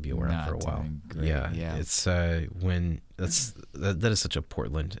restaurant's not going to be around Not for a while. doing great, Yeah. yeah. It's when that is such a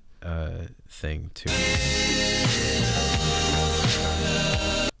Portland thing too.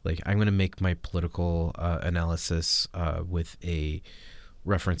 Like, I'm going to make my political analysis with a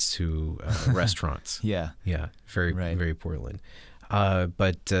reference to restaurants. Yeah. Yeah, very Right. very Portland.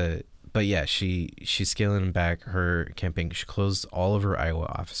 But yeah, she's scaling back her campaign. She closed all of her Iowa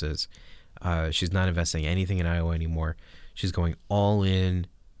offices. She's not investing anything in Iowa anymore. She's going all in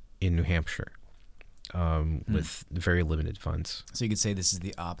New Hampshire with very limited funds. So you could say this is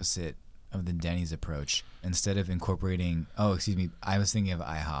the opposite of the Denny's approach. Instead of incorporating, I was thinking of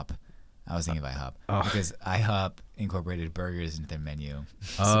IHOP. Because IHOP incorporated burgers into their menu,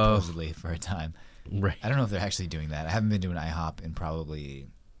 supposedly for a time. Right. I don't know if they're actually doing that. I haven't been to an IHOP in probably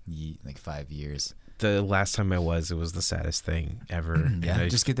like 5 years. The last time it was the saddest thing ever. And Yeah, I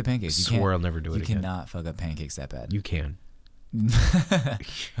just get the pancakes. You swore can't- I'll never do it You again. cannot fuck up pancakes that bad. You can.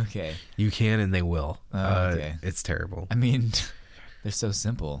 Okay. You can, and they will. Okay. It's terrible. I mean, they're so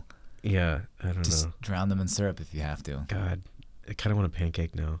simple. Yeah, I don't Just know. drown them in syrup if you have to. God, I kind of want a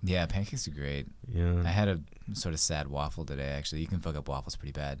pancake now. Yeah, pancakes are great. Yeah. I had a sort of sad waffle today, actually. You can fuck up waffles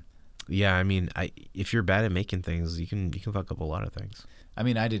pretty bad. Yeah, I mean, if you're bad at making things, you can fuck up a lot of things. I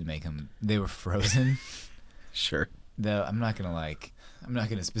mean, I did make them. They were frozen. Sure. Though I'm not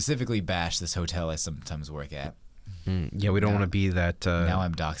gonna specifically bash this hotel I sometimes work at. Yeah, we don't Now- want to be that. Now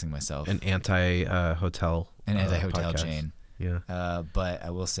I'm doxing myself. an anti-hotel. An anti-hotel podcast. chain. Yeah. But I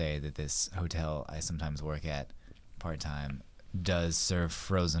will say that this hotel I sometimes work at part-time does serve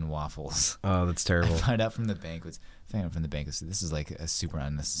frozen waffles. Oh, that's I terrible. found out from the banquets. This is like a super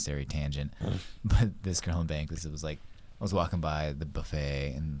unnecessary tangent. But this girl in banquets, it was like, I was walking by the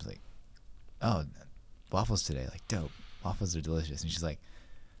buffet and was like, oh, waffles today. Like, dope. Waffles are delicious. And she's like,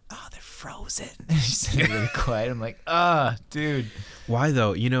 oh, they're frozen. She said it really quiet. I'm like, dude. Why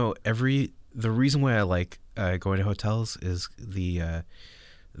though? You know, the reason why I like going to hotels is the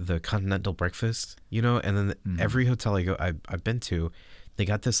continental breakfast. You know, and then every hotel I've been to, they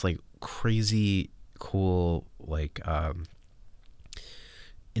got this like crazy cool like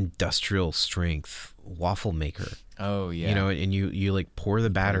industrial strength waffle maker. Oh, yeah. You know, and you like pour the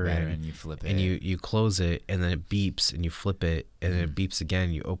batter in, and you flip it. and you close it, and then it beeps, and you flip it, and then it beeps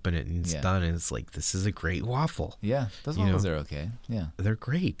again. You open it, and it's Yeah. done. And it's like, this is a great waffle. Yeah, those You waffles know? are okay. Yeah. They're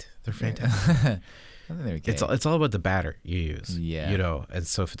great. They're fantastic. I think they're okay. It's all about the batter you use. Yeah. You know, and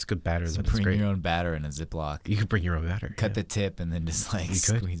so if it's good batter, So then it's bring great. your own batter in a Ziploc. You could bring your own batter. Cut yeah. the tip and then just like You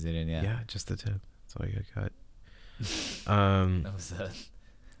could. squeeze it in. Yeah. Yeah, just the tip. That's all you got cut. That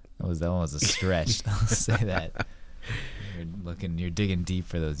one was a stretch. I'll say that. You're digging deep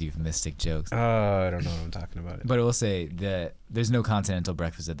for those euphemistic jokes. I don't know what I'm talking about. But I will say that there's no continental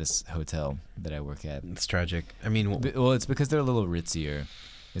breakfast at this hotel that I work at. It's tragic. I mean, Well, it's because they're a little ritzier.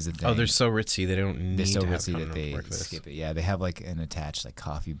 Is the thing. oh, they're so ritzy they don't need They're so to have ritzy that continental they breakfast. skip it. Yeah, they have like an attached like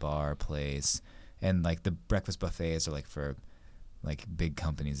coffee bar place, and like the breakfast buffets are like for like big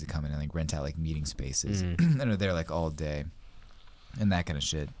companies that come in and like rent out like meeting spaces and are there like all day, and that kind of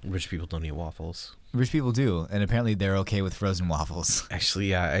shit. Rich people don't eat waffles. Rich people do, and apparently they're okay with frozen waffles.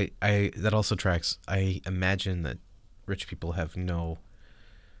 Actually, yeah, I that also tracks. I imagine that rich people have no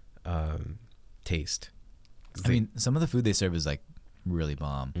taste. I mean, some of the food they serve is like really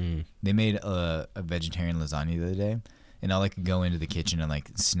bomb. They made a vegetarian lasagna the other day, and I'll like go into the kitchen and like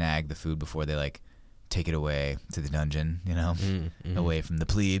snag the food before they like take it away to the dungeon, you know, away from the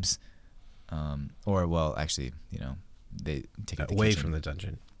plebes. Or, well, actually, you know, they take it away from the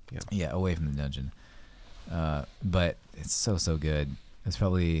dungeon. Yeah, away from the dungeon. But it's so good. It's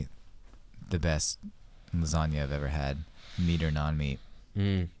probably the best lasagna I've ever had, meat or non-meat.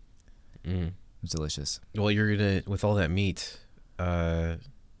 It's delicious. Well, you're gonna, with all that meat, and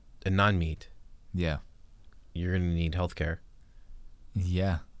non-meat. Yeah. You're gonna need healthcare.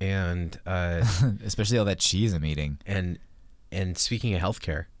 Yeah. And especially all that cheese I'm eating. And speaking of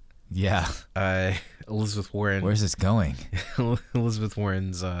healthcare, yeah. Elizabeth Warren. Where's this going? Elizabeth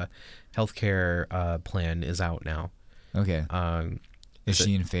Warren's healthcare plan is out now. Okay. Is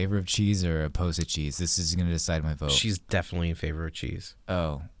she in favor of cheese or opposed to cheese? This is going to decide my vote. She's definitely in favor of cheese.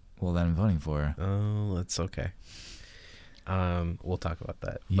 Oh, well, then I'm voting for her. Oh, that's okay. We'll talk about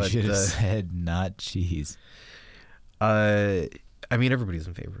that. You should have said not cheese. I mean, everybody's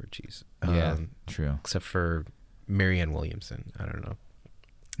in favor of cheese. Yeah, true. Except for Marianne Williamson. I don't know.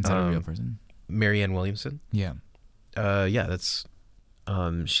 Is that a real person? Marianne Williamson? Yeah. Yeah, that's...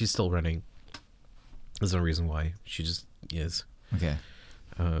 she's still running. There's no reason why. She just is. Okay.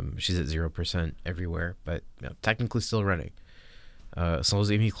 She's at 0% everywhere, but technically still running. So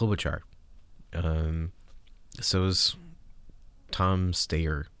is Amy Klobuchar. So is Tom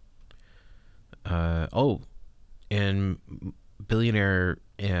Steyer. And billionaire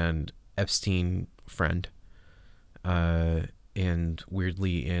and Epstein friend. And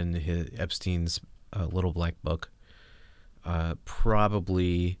weirdly in Epstein's little black book,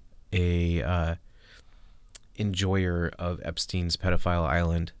 probably a enjoyer of Epstein's pedophile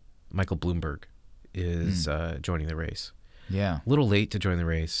island, Michael Bloomberg, is joining the race. Yeah. A little late to join the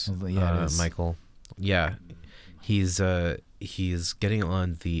race, yeah, Michael. Yeah. He's getting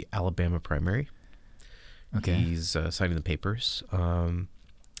on the Alabama primary. Okay. He's signing the papers. Sign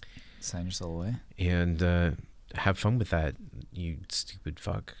your soul away. And have fun with that, you stupid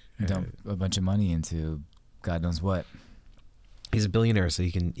fuck. Dump a bunch of money into God knows what. He's a billionaire, so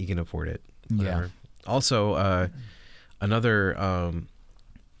he can afford it. Whatever. Yeah. Also, another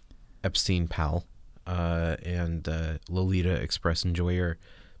Epstein pal and Lolita Express enjoyer,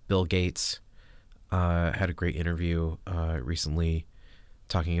 Bill Gates, had a great interview recently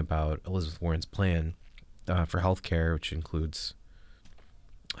talking about Elizabeth Warren's plan for healthcare, which includes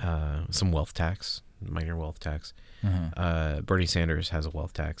some wealth tax, minor wealth tax. Bernie Sanders has a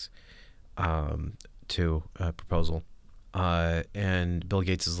wealth tax proposal. And Bill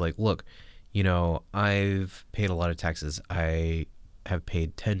Gates is like, look, you know, I've paid a lot of taxes. I have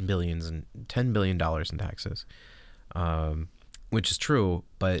paid $10 billion in taxes, which is true.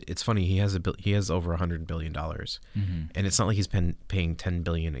 But it's funny. He has over $100 billion, and it's not like he's paying $10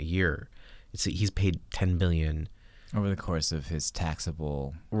 billion a year. He's paid $10 billion over the course of his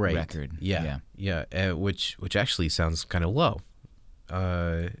taxable record. Yeah. Which actually sounds kind of low,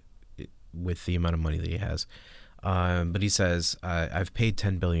 with the amount of money that he has. But he says, I've paid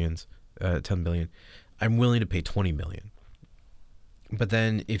 $10 billion. I'm willing to pay $20 billion. But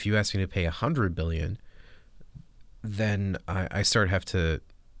then if you ask me to pay $100 billion, then I start having to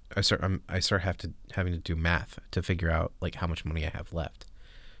do math to figure out like how much money I have left.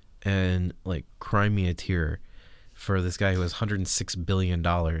 And like, cry me a tear for this guy who has $106 billion.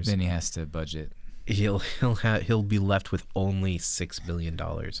 Then he has to budget. He'll be left with only $6 billion.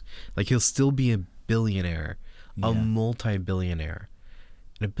 Like, he'll still be a billionaire, a multi-billionaire.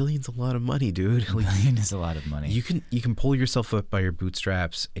 And $1 billion's a lot of money, dude. Like, $1 billion is a lot of money. You can pull yourself up by your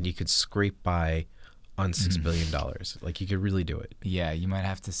bootstraps, and you could scrape by on $6 billion. Like, you could really do it. Yeah, you might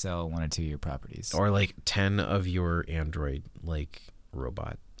have to sell 1 or 2 of your properties, or like 10 of your Android like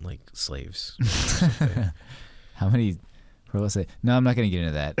robot like slaves. How many? Let's say no. I'm not going to get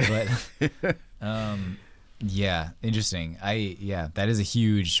into that. But yeah, interesting. That is a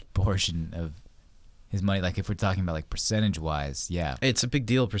huge portion of his money. Like, if we're talking about like percentage wise, yeah, it's a big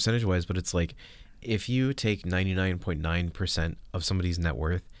deal percentage wise. But it's like, if you take 99.9% of somebody's net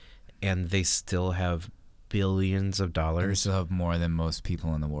worth, and they still have billions of dollars, they still have more than most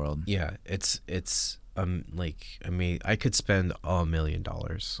people in the world. Yeah, it's like, I mean, I could spend $1 million,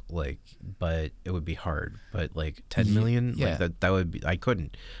 like, but it would be hard. But like 10 million, yeah. like that would be, I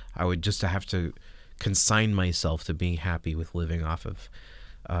couldn't. I would just have to consign myself to being happy with living off of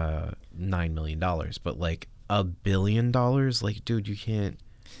 $9 million. But like $1 billion, like, dude, you can't.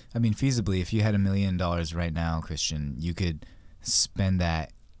 I mean, feasibly, if you had $1 million right now, Christian, you could spend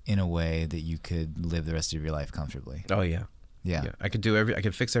that in a way that you could live the rest of your life comfortably. Oh yeah. I could I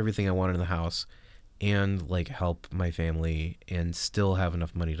could fix everything I wanted in the house, and like help my family, and still have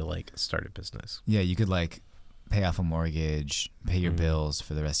enough money to like start a business. Yeah, you could like pay off a mortgage, pay your bills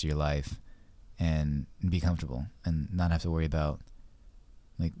for the rest of your life, and be comfortable and not have to worry about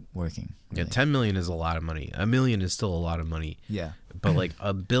like working. Yeah, Really. 10 million is a lot of money. A million is still a lot of money. Yeah. But like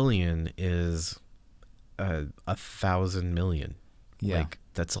a billion is 1,000 million. Yeah. Like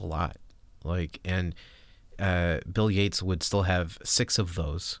that's a lot. Like, and Bill Gates would still have 6 of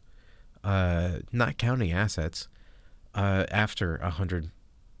those, not counting assets, after $100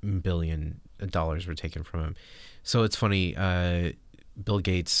 billion were taken from him. So it's funny. Bill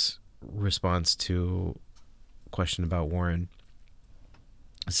Gates' response to a question about Warren,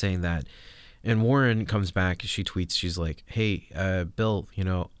 saying that, and Warren comes back, she tweets, she's like, hey, Bill,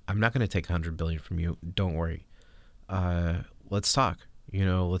 I'm not going to take 100 billion from you. Don't worry. Let's talk.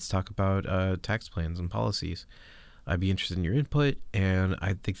 Let's talk about tax plans and policies. I'd be interested in your input. And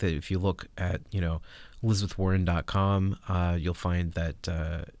I think that if you look at, ElizabethWarren.com, you'll find that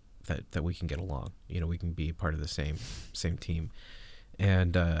that we can get along. We can be part of the same team.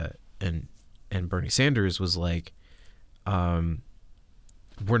 And Bernie Sanders was like,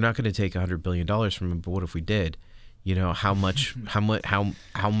 we're not going to take $100 billion from him, but what if we did? How much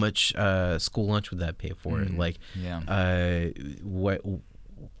school lunch would that pay for? Like, what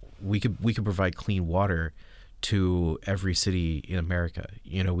we could provide clean water to every city in America.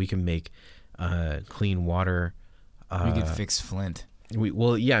 We can make clean water. We could fix Flint.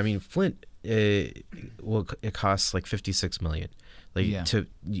 Flint. It costs like $56 million. Like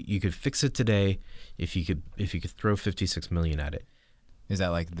you could fix it today if you could throw $56 million at it. Is that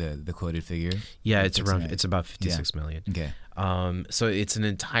like the quoted figure? Yeah, it's about $56 million. Okay. So it's an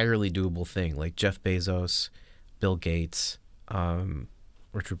entirely doable thing. Like Jeff Bezos, Bill Gates,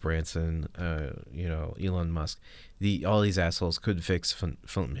 Richard Branson, Elon Musk, all these assholes could fix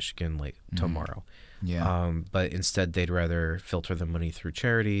Flint, Michigan like tomorrow. Yeah. But instead they'd rather filter the money through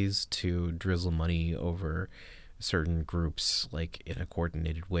charities to drizzle money over certain groups like in a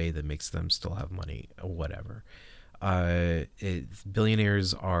coordinated way that makes them still have money or whatever.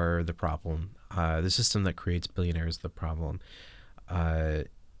 Billionaires are the problem. The system that creates billionaires is the problem.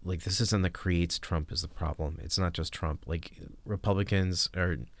 Like the system that creates Trump is the problem. It's not just Trump. Like Republicans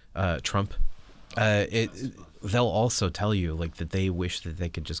or Trump, they'll also tell you like that they wish that they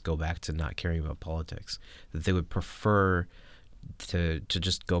could just go back to not caring about politics. That they would prefer to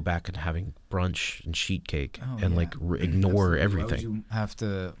just go back and having brunch and sheet cake and like ignore everything.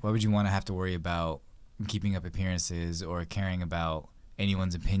 Why would you want to have to worry about keeping up appearances or caring about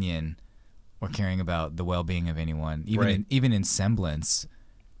anyone's opinion or caring about the well-being of anyone, even in semblance,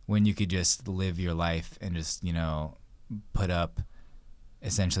 when you could just live your life and just put up,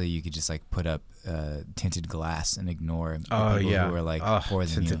 essentially you could just like put up tinted glass and ignore people who are like poor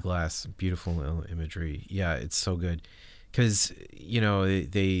than tinted you. glass, beautiful imagery. Yeah, it's so good because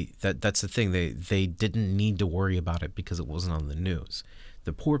that's the thing, they didn't need to worry about it because it wasn't on the news.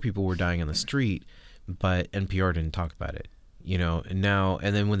 The poor people were dying on the street, but NPR didn't talk about it,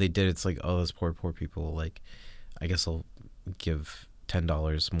 and then when they did, it's like, oh, those poor people, like, I guess I'll give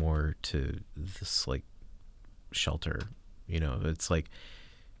 $10 more to this like shelter. It's like,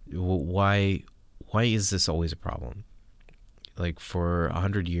 why is this always a problem? Like for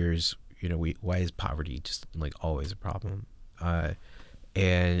 100 years, why is poverty just like always a problem?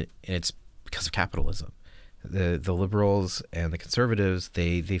 And it's because of capitalism. The liberals and the conservatives,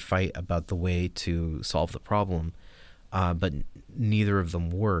 they fight about the way to solve the problem, but neither of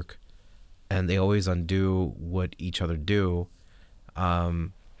them work, and they always undo what each other do.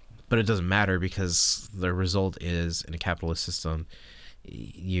 But it doesn't matter because the result is, in a capitalist system,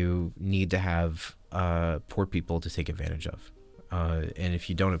 you need to have poor people to take advantage of. And if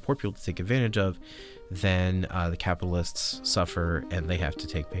you don't have poor people to take advantage of, then the capitalists suffer and they have to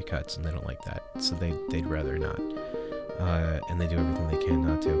take pay cuts, and they don't like that. So they'd rather not. And they do everything they can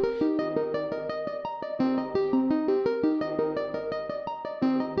not to.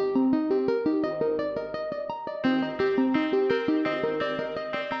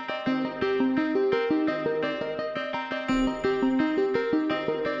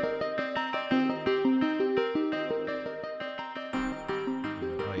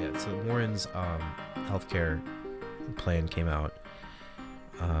 Healthcare plan came out.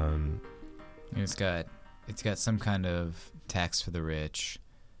 It's got some kind of tax for the rich.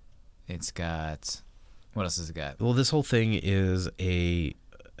 It's got, what else has it got? Well, this whole thing is an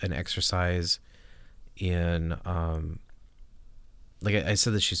exercise in like I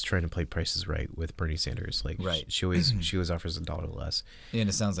said, that she's trying to play Price is Right with Bernie Sanders. Like, right. she always offers $1 less. And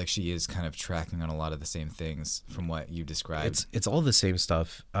it sounds like she is kind of tracking on a lot of the same things from what you described. It's all the same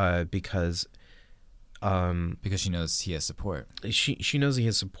stuff because she knows he has support. She knows he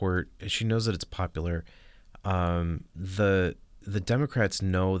has support. She knows that it's popular. The the Democrats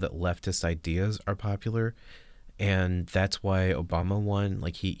know that leftist ideas are popular, and that's why Obama won.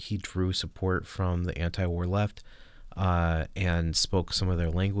 Like he drew support from the anti-war left, and spoke some of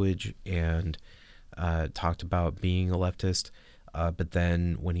their language and talked about being a leftist. But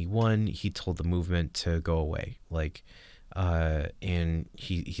then when he won, he told the movement to go away. Like, and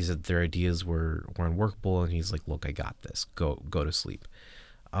he said their ideas were unworkable, and he's like, look, I got this. Go to sleep.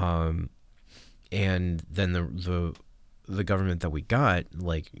 And then the government that we got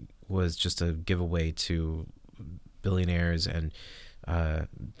like was just a giveaway to billionaires and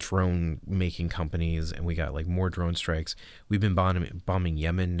drone making companies, and we got like more drone strikes. We've been bombing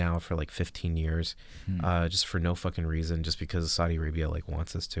Yemen now for like 15 years, just for no fucking reason, just because Saudi Arabia like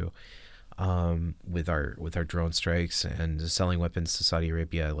wants us to, with our drone strikes and selling weapons to Saudi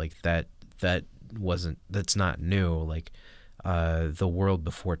Arabia. Like that's not new. Like the world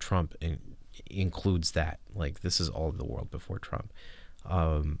before Trump includes that. Like this is all of the world before Trump,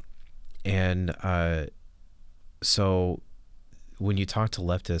 so when you talk to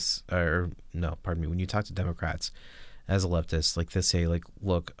leftists, when you talk to Democrats as a leftist, like they say, like,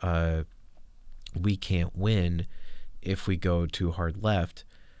 look, we can't win if we go too hard left.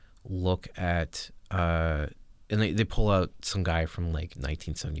 Look at, and they pull out some guy from like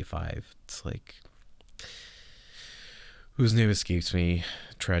 1975. It's like, whose name escapes me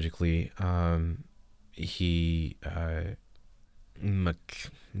tragically. He,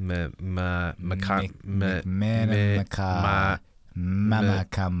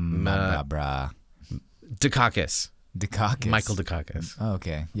 Dukakis. Michael Dukakis. Oh,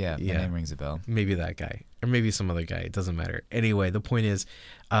 okay. Yeah, the name rings a bell. Maybe that guy. Or maybe some other guy. It doesn't matter. Anyway, the point is,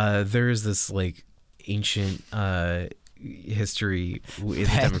 there's this like ancient history in the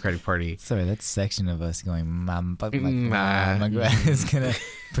Democratic Party. Sorry, that section of us going is gonna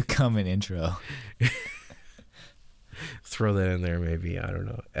become an intro. Throw that in there, maybe. I don't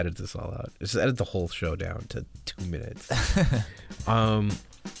know. Edit this all out. Just edit the whole show down to 2 minutes.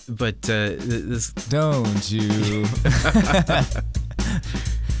 But this. Don't you?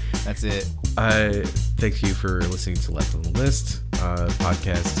 That's it. Thank you for listening to Left on the List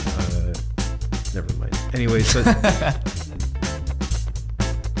podcast. Never mind. Anyway, so.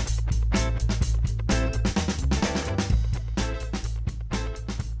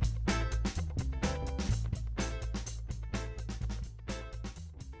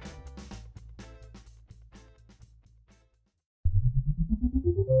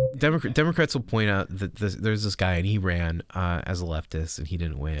 Democrats will point out that there's this guy and he ran as a leftist and he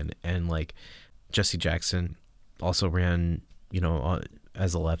didn't win, and like Jesse Jackson also ran,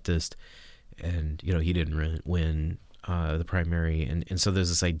 as a leftist, and he didn't win the primary, and so there's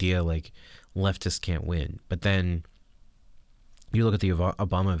this idea like leftists can't win. But then you look at the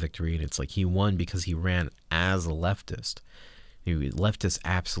Obama victory and it's like he won because he ran as a leftist. Leftists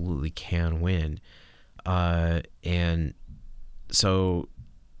absolutely can win, and so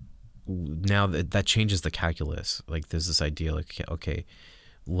now that changes the calculus. Like there's this idea like, okay,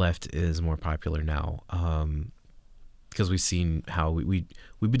 left is more popular now, because we've seen how we've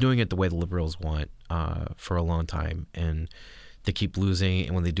been doing it the way the liberals want for a long time, and they keep losing,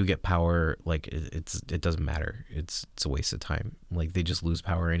 and when they do get power, like it doesn't matter. It's a waste of time. Like they just lose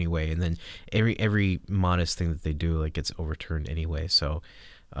power anyway, and then every modest thing that they do like gets overturned anyway. So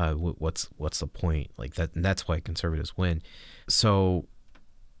what's the point? Like that, and that's why conservatives win. So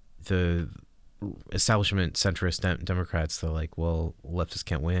the establishment centrist Democrats, they're like, well, leftists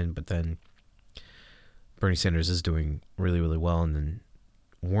can't win, but then Bernie Sanders is doing really, really well, and then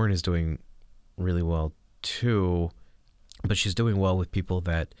Warren is doing really well too, but she's doing well with people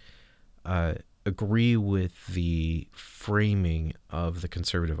that agree with the framing of the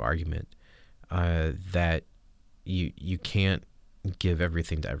conservative argument, that you can't give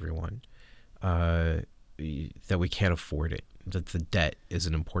everything to everyone, that we can't afford it, that the debt is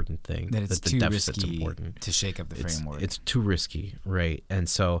an important thing, that it's the too deficit's risky important to shake up the framework. It's too risky, right? And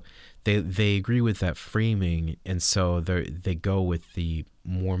so they agree with that framing, and so they go with the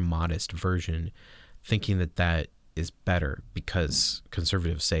more modest version, thinking that is better because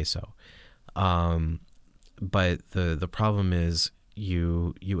conservatives say so. But the problem is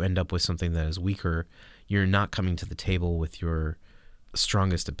you end up with something that is weaker. You're not coming to the table with your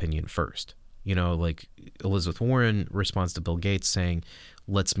strongest opinion first. Like Elizabeth Warren responds to Bill Gates saying,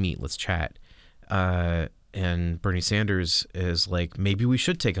 let's meet, let's chat. And Bernie Sanders is like, maybe we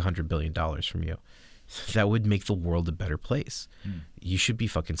should take $100 billion from you. That would make the world a better place. You should be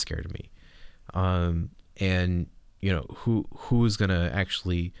fucking scared of me. And who's going to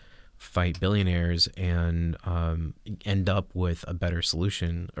actually fight billionaires and end up with a better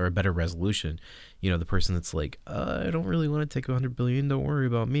solution or a better resolution. The person that's like, I don't really want to take 100 billion. Don't worry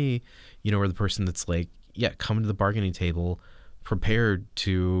about me. Or the person that's like, yeah, come to the bargaining table, prepared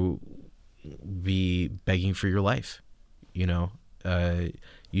to be begging for your life.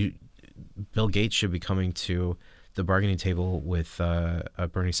 Bill Gates should be coming to the bargaining table with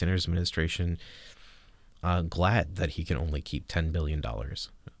Bernie Sanders' administration, glad that he can only keep $10 billion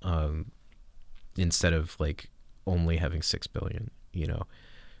instead of like only having $6 billion.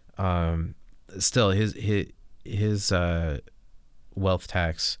 Still, his wealth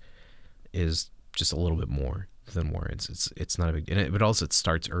tax is just a little bit more than Warren's. It's not a big, but also it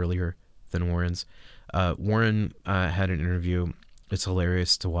starts earlier than Warren's. Warren had an interview. It's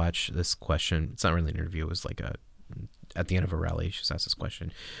hilarious to watch this question. It's not really an interview. It was like at the end of a rally, she just asked this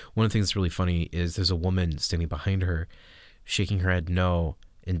question. One of the things that's really funny is there's a woman standing behind her, shaking her head no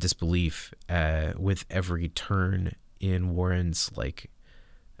in disbelief with every turn in Warren's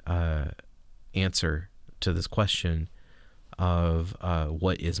answer to this question of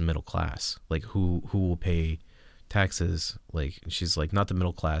what is middle class, like who will pay taxes. Like she's like, not the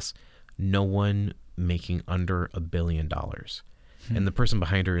middle class, no one making under $1 billion. And the person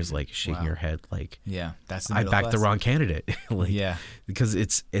behind her is like shaking her head like, yeah, that's the I backed class. the wrong candidate. Yeah, because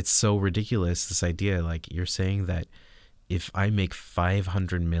it's so ridiculous, this idea. Like, you're saying that if I make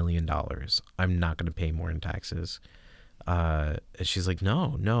 $500 million, I'm not going to pay more in taxes. And she's like,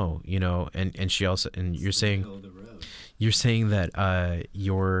 no, and she also, and you're saying that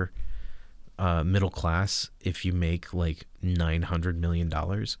you're middle class if you make like $900 million.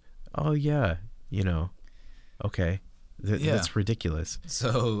 Oh yeah, okay. That's ridiculous.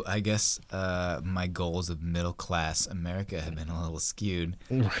 So I guess my goals of middle class America have been a little skewed.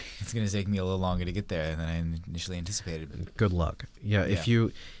 It's going to take me a little longer to get there than I initially anticipated. Good luck. Yeah. If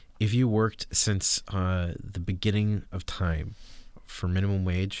you worked since the beginning of time for minimum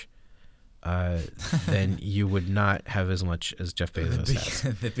wage, then you would not have as much as Jeff Bezos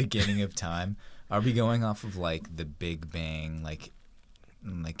has. The beginning of time. Are we going off of like the Big Bang, like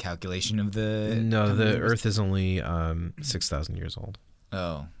calculation of the? No, the Earth is only 6,000 years old.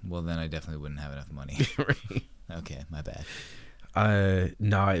 Oh, well then I definitely wouldn't have enough money. Right. Okay, my bad.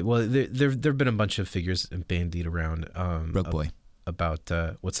 No, well there've been a bunch of figures bandied around. Broke boy. About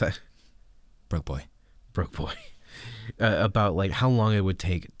what's that? Broke boy. About like how long it would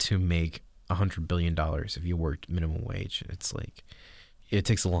take to make $100 billion if you worked minimum wage. It's like it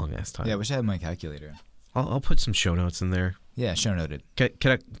takes a long ass time. Yeah, I wish I had my calculator. I'll put some show notes in there. Yeah, show noted. Can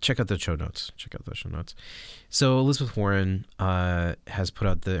I check out the show notes? So Elizabeth Warren has put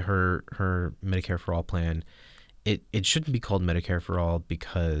out her Medicare for All plan. It shouldn't be called Medicare for All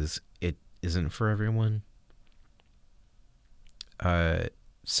because it isn't for everyone.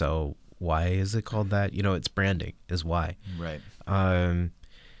 So why is it called that? It's branding is why. Right.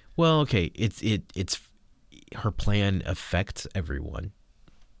 Well, okay. It's her plan affects everyone.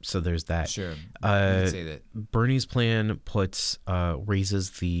 So there's that. Sure. I'd say that. Bernie's plan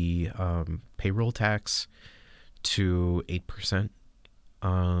raises the payroll tax to 8%.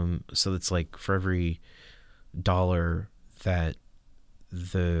 So it's like for every dollar that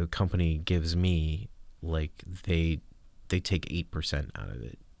the company gives me, like they take 8% out of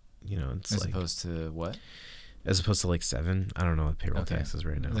it. It's as like, opposed to what? As opposed to like 7. I don't know what payroll tax is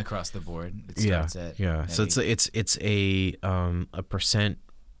right now. Across the board. It starts at So it's a percent.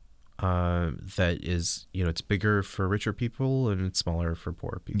 That is, it's bigger for richer people and it's smaller for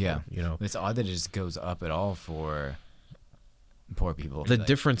poor people. Yeah. It's odd that it just goes up at all for poor people. The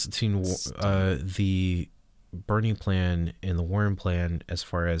difference between the Bernie plan and the Warren plan, as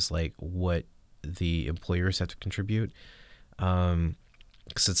far as like what the employers have to contribute,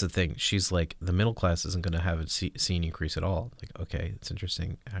 because it's the thing. She's like, the middle class isn't going to have see an increase at all. Like, okay, it's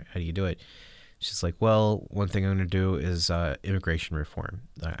interesting. How do you do it? She's like, well, one thing I'm going to do is immigration reform.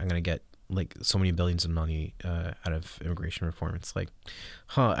 I'm going to get like so many billions of money out of immigration reform. It's like,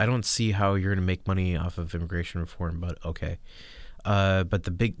 I don't see how you're going to make money off of immigration reform, but okay. But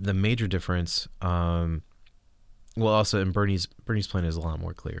the major difference, well, also in Bernie's plan is a lot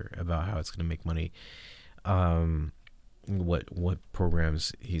more clear about how it's going to make money, what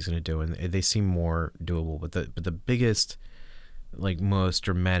programs he's going to do, and they seem more doable. But the biggest, like most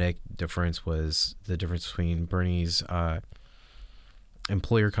dramatic difference was the difference between Bernie's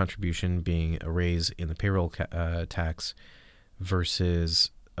employer contribution being a raise in the payroll tax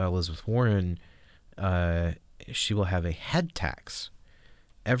versus Elizabeth Warren. She will have a head tax.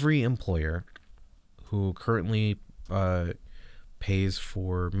 Every employer who currently pays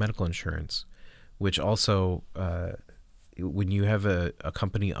for medical insurance, which also when you have a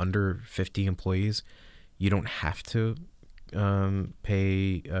company under 50 employees, you don't have to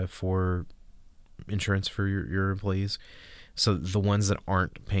pay for insurance for your employees. So the ones that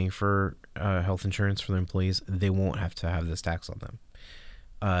aren't paying for health insurance for their employees, they won't have to have this tax on them.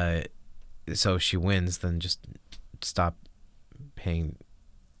 So if she wins, then just stop paying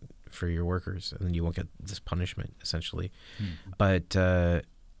for your workers, and then you won't get this punishment, essentially. But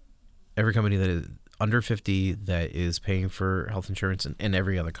every company that is under 50 that is paying for health insurance, and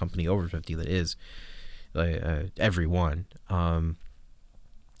every other company over 50 that is, everyone,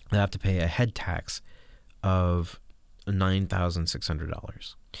 they have to pay a head tax of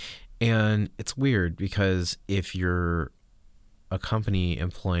 $9,600. And it's weird because if you're a company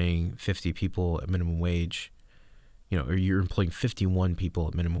employing 50 people at minimum wage, or you're employing 51 people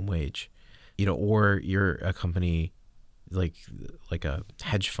at minimum wage, or you're a company like a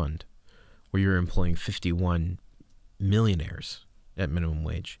hedge fund where you're employing 51 millionaires at minimum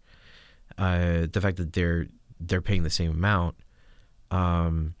wage, the fact that they're paying the same amount,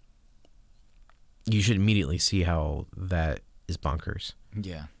 you should immediately see how that is bonkers.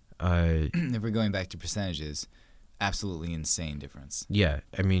 Yeah. If we're going back to percentages, absolutely insane difference. Yeah,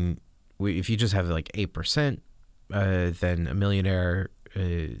 I mean, if you just have like 8%, then a millionaire,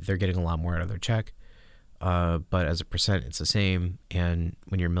 they're getting a lot more out of their check. But as a percent, it's the same. And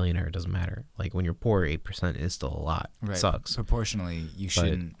when you're a millionaire, it doesn't matter. Like when you're poor, 8% is still a lot. Right. It sucks. Proportionally, you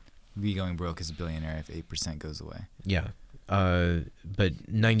shouldn't be going broke as a billionaire if 8% goes away. Yeah. But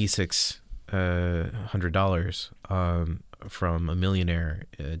 $9,600 from a millionaire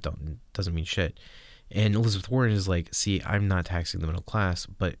doesn't mean shit. And Elizabeth Warren is like, see, I'm not taxing the middle class,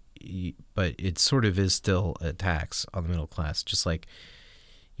 but it sort of is still a tax on the middle class. Just like,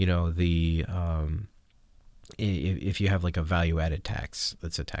 if you have like a value added tax,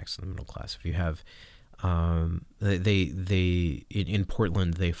 that's a tax on the middle class. If you have, they in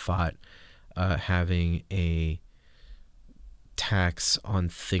Portland, they fought having a tax on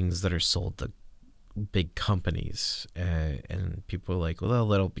things that are sold to big companies, and people are like, well,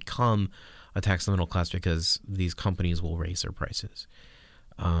 that'll become a tax on the middle class because these companies will raise their prices.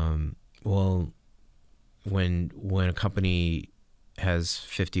 Well, when a company has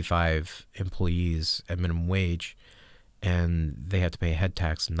 55 employees at minimum wage and they have to pay a head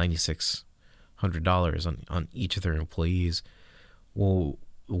tax of $9,600 on each of their employees, well,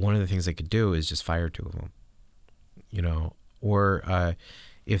 one of the things they could do is just fire two of them, or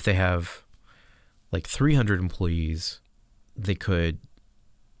if they have like 300 employees, they could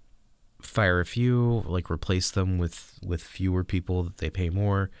fire a few, like replace them with fewer people that they pay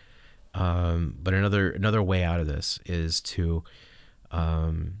more. But another way out of this is to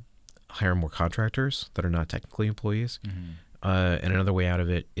hire more contractors that are not technically employees. Mm-hmm. And another way out of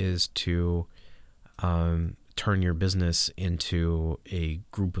it is to turn your business into a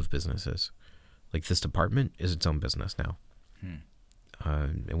group of businesses. Like this department is its own business now.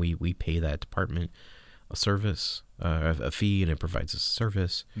 And we pay that department a service, a fee, and it provides us a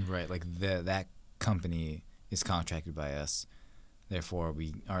service. Right, like that company is contracted by us, therefore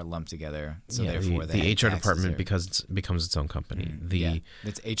we are lumped together. So therefore, the HR department becomes its own company.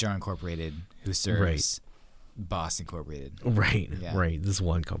 It's HR Incorporated who serves Boss Incorporated. Right, right. This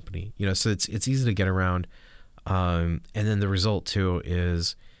one company, so it's easy to get around. And then the result too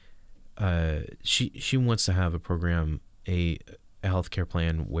is, she wants to have a program, a healthcare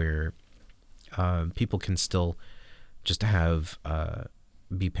plan where people can still just have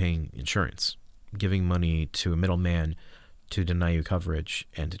be paying insurance, giving money to a middleman to deny you coverage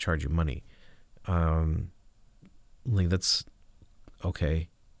and to charge you money. Like that's okay.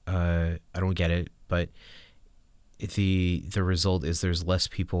 I don't get it, but the result is there's less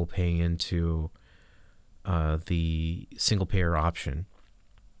people paying into the single payer option.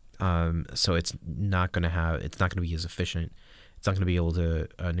 So it's not going to be as efficient. It's not going to be able to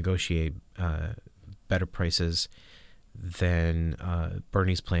negotiate better prices than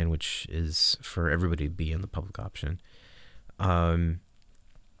Bernie's plan, which is for everybody to be in the public option. And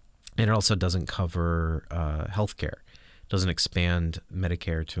it also doesn't cover healthcare. It doesn't expand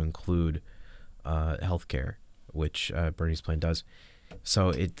Medicare to include healthcare, which Bernie's plan does. So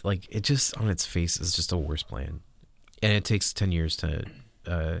it just on its face is just a worse plan, and it takes 10 years to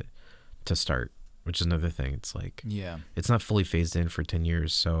start, which is another thing. It's like, it's not fully phased in for 10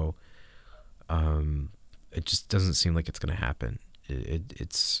 years, so it just doesn't seem like it's going to happen.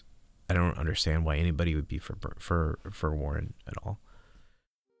 It's I don't understand why anybody would be for Warren at all.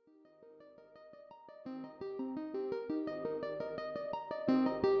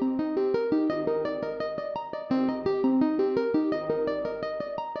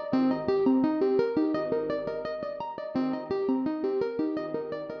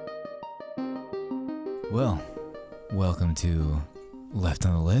 Well, welcome to Left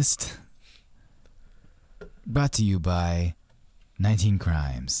on the List. Brought to you by 19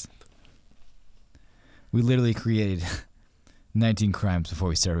 Crimes. We literally created 19 crimes before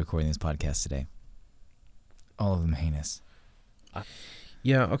we started recording this podcast today. All of them heinous.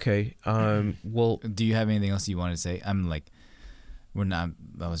 Yeah, okay. Well, Do you have anything else you wanted to say? I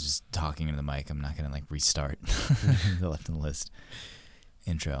was just talking into the mic. I'm not going to restart the Left on the List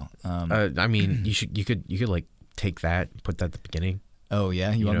intro. I mean, you could take that, put that at the beginning. Oh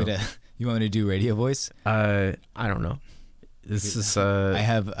yeah, you want me to do radio voice? I don't know. This is I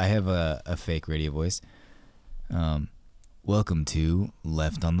have a fake radio voice. Welcome to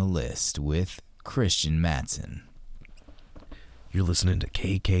Left on the List with Christian Mattson. You're listening to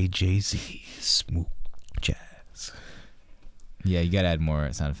KKJZ Smooth Jazz. Yeah, you gotta add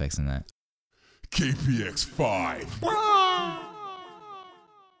more sound effects than that. KPX 5.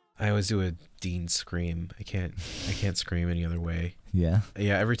 I always do a Dean scream. I can't scream any other way. Yeah.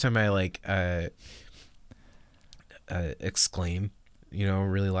 Yeah, every time I exclaim,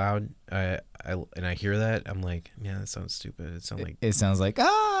 really loud, and I hear that, I'm like, yeah, that sounds stupid. It sounds like It sounds like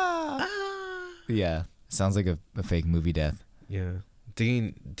ah. Yeah, it sounds like a fake movie death. yeah.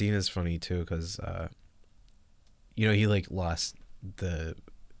 Dean is funny too because he lost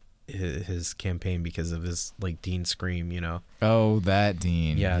his campaign because of his Dean scream. Oh, that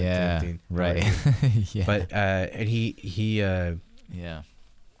Dean. Yeah, Dean. Right. Yeah. But and he yeah.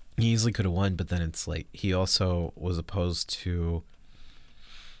 he easily could have won, but then it's he also was opposed to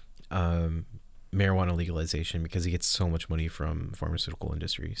marijuana legalization because he gets so much money from pharmaceutical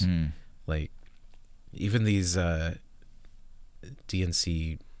industries. Even these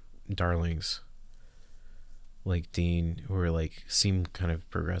DNC darlings like Dean, who are seem kind of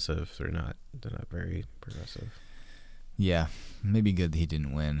progressive, they're not very progressive. Yeah, maybe good that he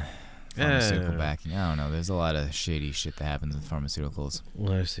didn't win. Pharmaceutical backing. I don't know. There's a lot of shady shit that happens with pharmaceuticals.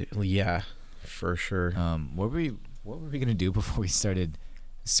 Yeah, for sure. What were we gonna do before we started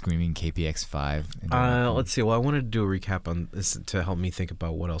screaming KPX 5? Let's see. Well, I wanted to do a recap on this to help me think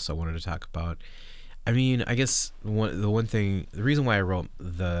about what else I wanted to talk about. I mean, I guess the reason why I wrote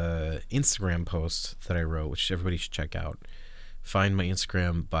the Instagram post that I wrote, which everybody should check out, find my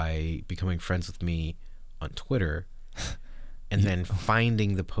Instagram by becoming friends with me on Twitter, and then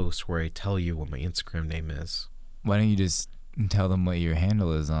finding the post where I tell you what my Instagram name is. Why don't you just tell them what your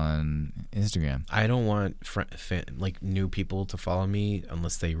handle is on Instagram? I don't want new people to follow me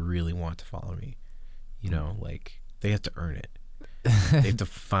unless they really want to follow me. They have to earn it. They have to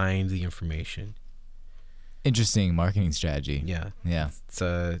find the information. Interesting marketing strategy. Yeah. It's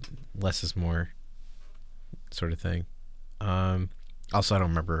a less is more sort of thing. Also, I don't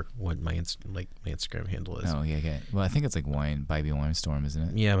remember what my Instagram handle is. Oh yeah, okay. Well, I think it's Wine Bybee Wine Storm, isn't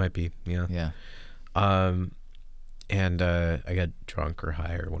it? Yeah, it might be. Yeah. Yeah. And I got drunk or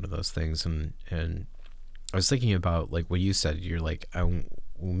high or one of those things, and I was thinking about what you said. You're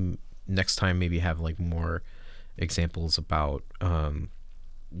next time maybe have more examples about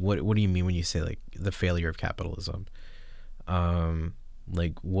what do you mean when you say the failure of capitalism?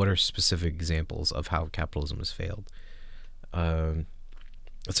 What are specific examples of how capitalism has failed?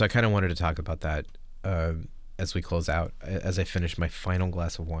 So I kind of wanted to talk about that as we close out, as I finish my final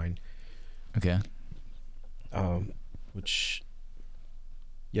glass of wine. Okay. Which,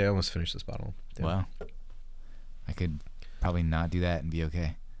 yeah, I almost finished this bottle. Damn. Wow. I could probably not do that and be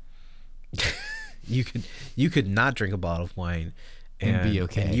okay. You could not drink a bottle of wine and be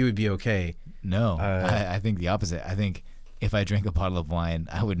okay. And you would be okay. No, I think the opposite. I think if I drank a bottle of wine,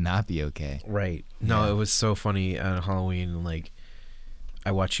 I would not be okay. Right. No, It was so funny on Halloween.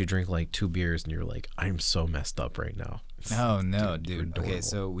 I watched you drink 2 beers, and you're like, "I'm so messed up right now." Oh no, dude. Okay,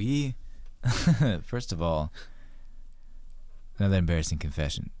 so we first of all, another embarrassing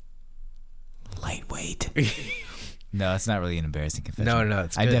confession. Lightweight. No, it's not really an embarrassing confession. No,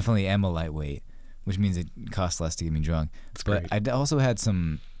 it's good. I definitely am a lightweight, which means it costs less to get me drunk. That's but great. I also had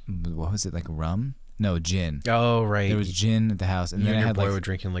some, what was it, rum? No, gin. Oh, right. There was gin at the house, and you then and I your had boy were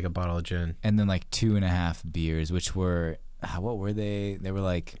drinking a bottle of gin. And then 2.5 beers, which were, what were they? They were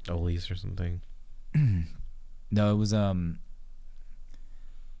Ollie's or something. No, it was I don't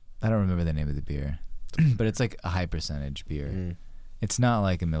remember the name of the beer, but it's a high percentage beer. It's not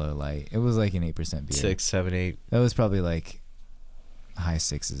a Miller Lite. It was an 8% beer. 6, 7, 8. That was probably high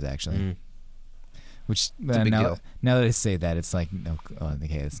 6s actually. Which now that I say that, it's no,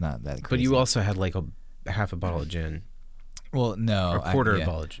 okay, it's not that crazy. But you also had half a bottle of gin. Well, no, or a quarter of a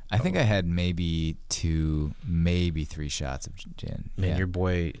bottle of gin. I think I had maybe 2, maybe 3 shots of gin. Man, your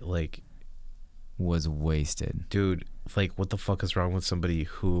boy was wasted. Dude, what the fuck is wrong with somebody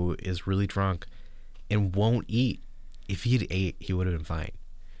who is really drunk and won't eat. If he'd ate, he would have been fine.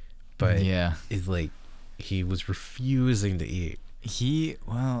 But Yeah. it's like he was refusing to eat.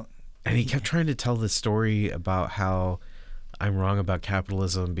 And he kept trying to tell this story about how I'm wrong about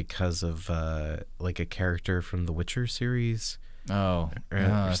capitalism because of like a character from the Witcher series. Oh,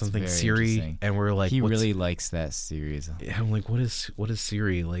 Or something, Siri. And we're like, he really likes that series. I'm like, what is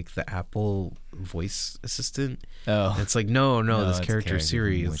Siri? Like the Apple voice assistant? Oh, And it's like, no, it's this a character character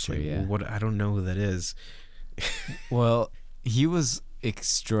Siri. from It's Witcher, like, yeah. what? I don't know who that is. Well, he was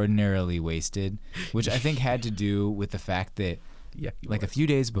extraordinarily wasted, which I think had to do with the fact that Yeah, like a few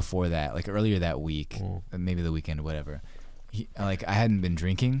days before that, like earlier that week, maybe the weekend, whatever, I hadn't been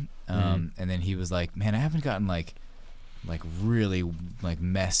drinking, and then he was like, man, I haven't gotten like really like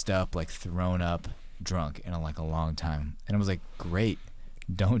messed up, like thrown up drunk in like a long time. And I was like, great,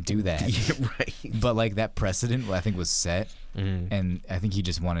 don't do that. Yeah, right. But like that precedent, I think, was set, and I think he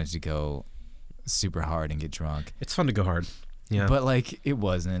just wanted to go super hard and get drunk. It's fun to go hard. Yeah. But like it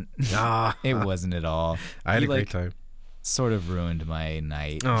wasn't. It wasn't at all. I had He, a great like, time. Sort of ruined my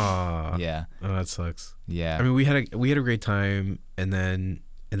night. Oh. Yeah. Oh, that sucks. Yeah. I mean, we had a great time, and then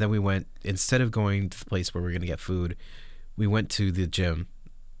we went, instead of going to the place where we were gonna get food, we went to the gym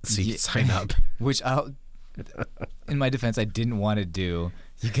so you could sign up. Which in my defense, I didn't want to do.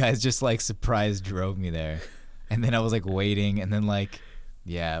 You guys just like surprise drove me there, and then I was like waiting, and then like,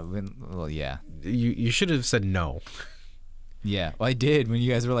 yeah. You should have said no. Yeah, well, I did when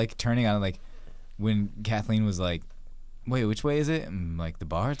you guys were like turning on, like when Kathleen was like, "Wait, which way is it?" And like the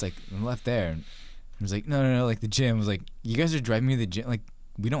bar, it's like on the left there. And I was like, "No, like the gym." I was like, "You guys are driving me to the gym. Like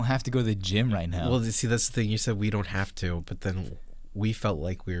we don't have to go to the gym right now." Well, see, that's the thing. You said we don't have to, but then we felt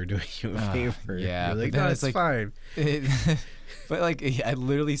like we were doing you a favor. yeah, You're like, but then no, it's it's like- fine. But like I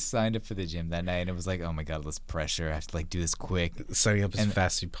literally signed up for the gym that night, and it was like, oh my god, this pressure. I have to like do this quick. Signing up as And-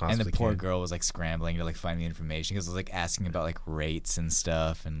 fast as you possibly And the poor can. girl was like scrambling to like find the information because I was like asking about like rates and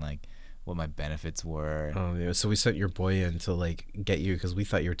stuff and like what my benefits were. Oh, yeah. So we sent your boy in to like get you because we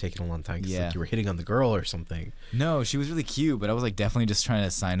thought you were taking a long time because Yeah. like, you were hitting on the girl or something. No, she was really cute, but I was like definitely just trying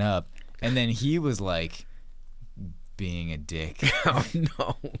to sign up. And then he was like being a dick. Oh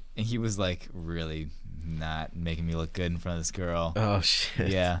no. And he was like really not making me look good in front of this girl. Oh shit.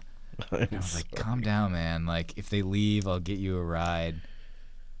 Yeah. And I was like, calm down, man. Like if they leave, I'll get you a ride.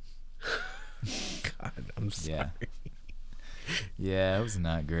 God, I'm sorry. Yeah. Yeah, it was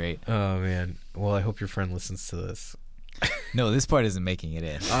not great. Oh man. Well, I hope your friend listens to this. No, this part isn't making it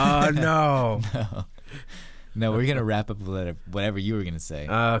in. Oh no. No, we're gonna wrap up with whatever you were gonna say.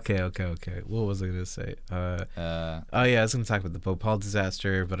 Okay. What was I gonna say? Oh yeah, I was gonna talk about the Bhopal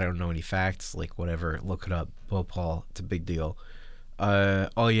disaster, but I don't know any facts. Like whatever, look it up. Bhopal, it's a big deal.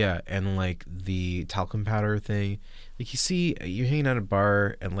 Oh yeah, and like the talcum powder thing. Like you're hanging out at a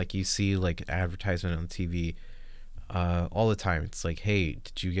bar and like you see like an advertisement on TV, all the time. It's like, hey,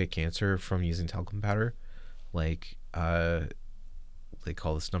 did you get cancer from using talcum powder? Like, they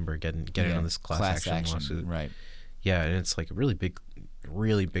call this number, get in on this class action lawsuit. Right. Yeah, and it's like a really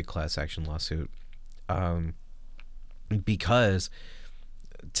big class action lawsuit, because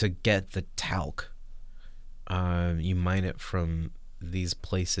to get the talc, you mine it from these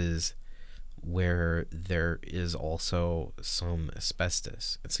places where there is also some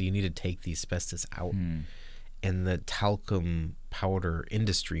asbestos, and so you need to take the asbestos out. And the talcum powder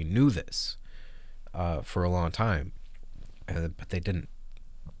industry knew this for a long time, but they didn't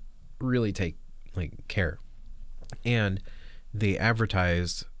really take like care. And they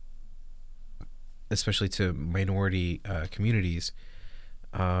advertised, especially to minority communities,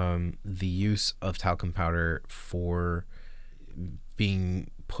 the use of talcum powder for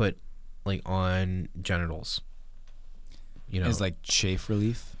being put like on genitals, It's like chafe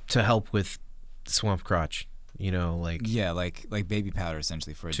relief. to help with swamp crotch, like Yeah, like baby powder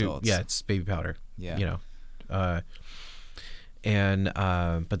essentially for adults. yeah, it's baby powder. Yeah.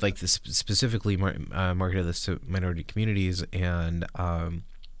 But like this specifically marketed this to minority communities, and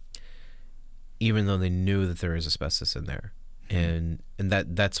even though they knew that there is asbestos in there, and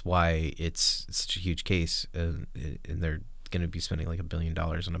that's why it's such a huge case, and they're going to be spending like $1 billion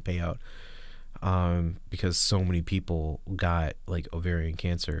on a payout, because so many people got like ovarian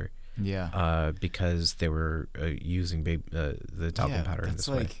cancer. Yeah. Because they were using the talcum powder in this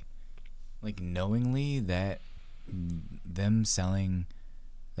way. Like knowingly that them selling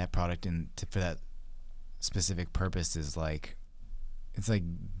that product for that specific purpose is like, it's like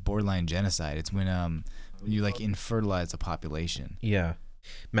borderline genocide. It's when you like infertilize a population. Yeah.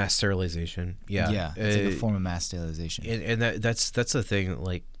 Mass sterilization. Yeah. It's like a form of mass sterilization. And that's the thing,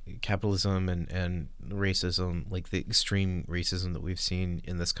 like capitalism and racism, like the extreme racism that we've seen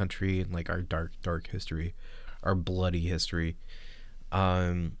in this country and like our dark history, our bloody history.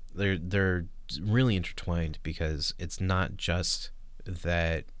 They're really intertwined, because it's not just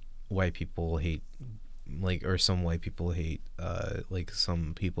that white people hate, like, or some white people hate like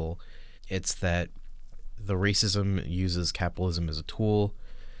some people. It's that the racism uses capitalism as a tool,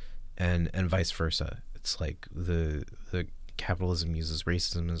 and vice versa. It's like the capitalism uses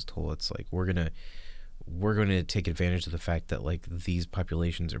racism as a tool. It's like we're gonna take advantage of the fact that like these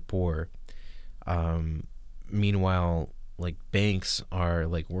populations are poor. Meanwhile, like banks are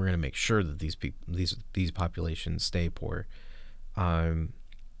like, we're gonna make sure that these populations stay poor.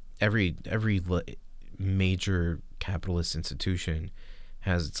 Every major capitalist institution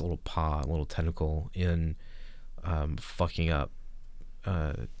has its little paw, little tentacle in fucking up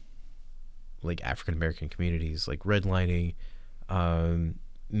like African American communities, like redlining,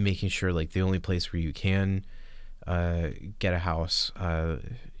 making sure like the only place where you can get a house,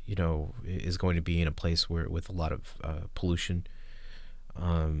 is going to be in a place where with a lot of pollution.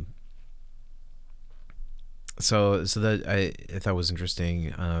 So that I thought was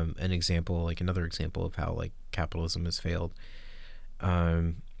interesting. An example, like another example of how like capitalism has failed.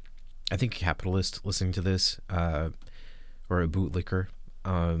 I think a capitalist listening to this, or a bootlicker,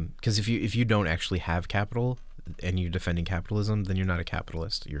 because if you don't actually have capital and you're defending capitalism, then you're not a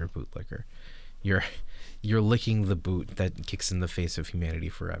capitalist. You're a bootlicker. You're licking the boot that kicks in the face of humanity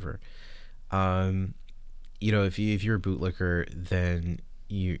forever. If you're a bootlicker, then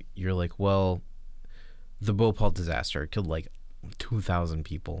you're like, well, the Bhopal disaster killed like 2,000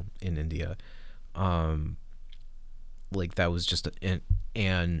 people in India. Like that was just an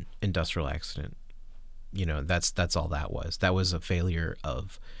industrial accident. That's all that was. That was a failure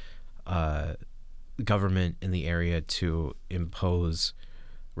of government in the area to impose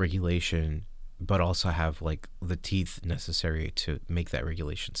regulation, but also have like the teeth necessary to make that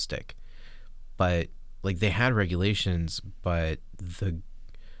regulation stick. But like they had regulations, but the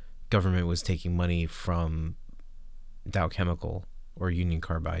government was taking money from Dow Chemical or Union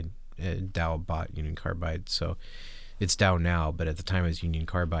Carbide. Dow bought Union Carbide, so it's Dow now, but at the time it was Union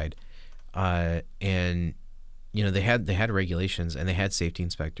Carbide. And they had regulations and they had safety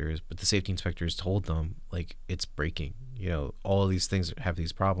inspectors, but the safety inspectors told them like, it's breaking. All of these things have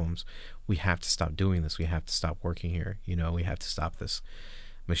these problems. We have to stop doing this. We have to stop working here. We have to stop this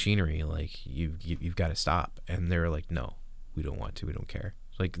machinery. Like you've got to stop. And they're like, no, we don't want to. We don't care.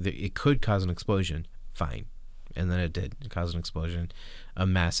 Like it could cause an explosion. Fine. And then it did. It caused an explosion, a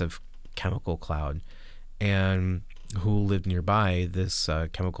massive chemical cloud. And who lived nearby this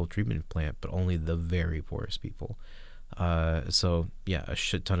chemical treatment plant, but only the very poorest people. So yeah, a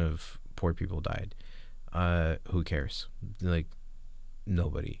shit ton of poor people died. Who cares? Like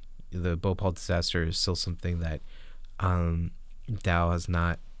nobody. The Bhopal disaster is still something that Dow has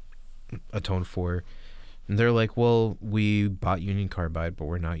not atoned for. And they're like, well, we bought Union Carbide, but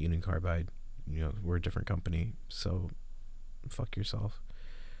we're not Union Carbide. We're a different company. So fuck yourself.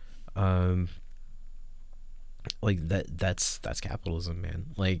 Like that's capitalism, man.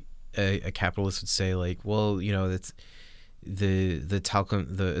 Like a capitalist would say like, well, that's the talcum,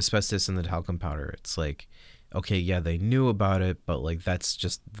 the asbestos in the talcum powder. It's like, okay, yeah, they knew about it, but like that's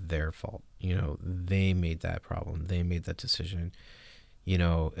just their fault. They made that problem. They made that decision.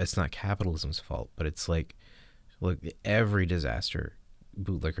 It's not capitalism's fault, but it's like, look, every disaster,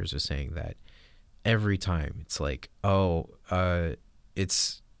 bootlickers are saying that every time. It's like,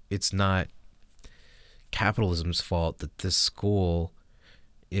 it's not capitalism's fault that this school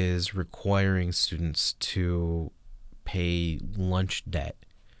is requiring students to pay lunch debt,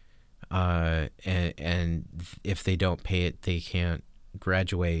 and if they don't pay it, they can't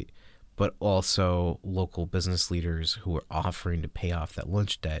graduate. But also local business leaders who are offering to pay off that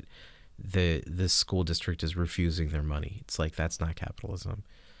lunch debt, the school district is refusing their money. It's like, that's not capitalism.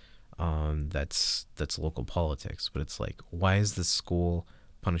 That's local politics. But it's like, why is this school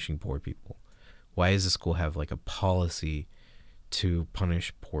punishing poor people? Why does the school have like a policy to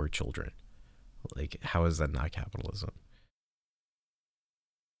punish poor children? Like, how is that not capitalism?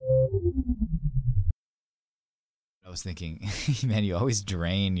 I was thinking, man, you always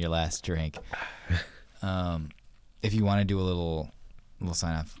drain your last drink. If you want to do a little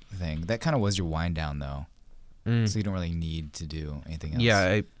sign off thing, that kind of was your wind down though. So you don't really need to do anything else.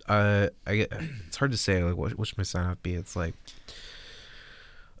 Yeah, I it's hard to say like what should my sign off be. It's like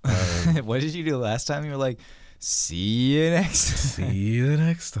what did you do last time? You were like, See you next. See you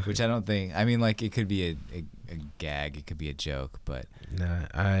next time. Which I don't think. I mean, like it could be a gag. It could be a joke, but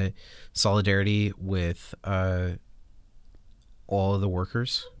Nah, solidarity with all of the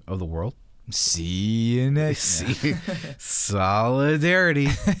workers of the world. see you next. See, solidarity.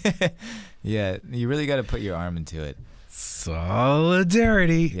 Yeah, you really got to put your arm into it.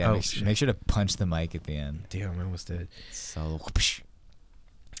 Solidarity. Yeah, Oh, make sure to punch the mic at the end. damn, I almost did.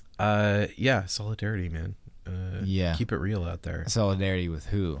 Yeah, solidarity, man. Yeah. Keep it real out there. Solidarity with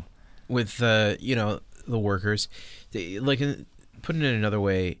who? With the workers. Putting it another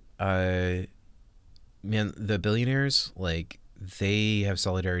way, man, the billionaires, like, they have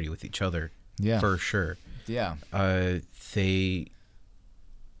solidarity with each other. Yeah. For sure. Yeah. They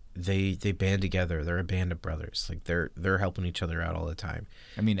band together. They're a band of brothers. Like, they're helping each other out all the time.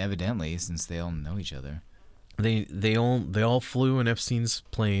 I mean, evidently, since they all know each other. They all flew in Epstein's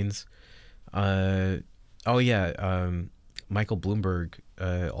planes. Michael Bloomberg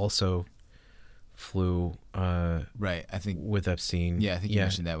also flew Right. I think. with Epstein. Yeah, I think you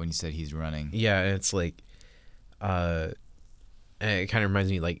mentioned that when you said he's running. Yeah, it's like it kind of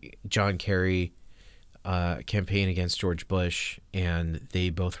reminds me like John Kerry campaign against George Bush, and they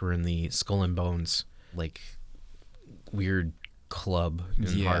both were in the Skull and Bones like weird club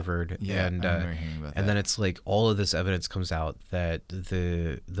in Harvard. Yeah, and I remember hearing about that. and then it's like all of this evidence comes out that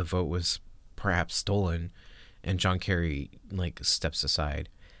the vote was perhaps stolen, and John Kerry like steps aside.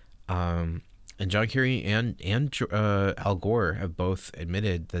 And John Kerry and Al Gore have both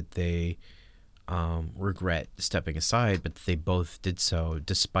admitted that they regret stepping aside, but they both did so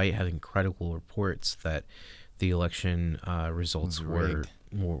despite having credible reports that the election results were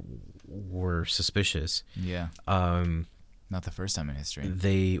suspicious. Yeah. Not the first time in history.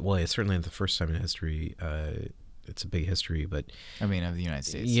 It's certainly not the first time in history. It's a big history, but I mean, of the United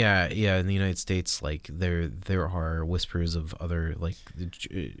States. yeah, in the United States, like there are whispers of other like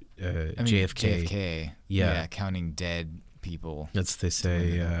JFK. Yeah, counting dead people. That's what they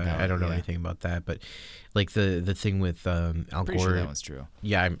say. I don't know anything about that, but like the thing with Al Pretty Gore. sure that one's true.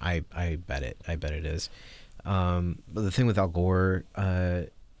 Yeah, I bet it. I bet it is. But the thing with Al Gore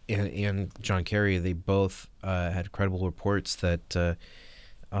and John Kerry, they both had credible reports that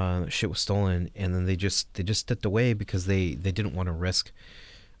shit was stolen, and then they just stepped away because they didn't want to risk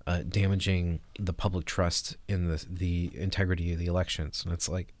damaging the public trust in the integrity of the elections. And it's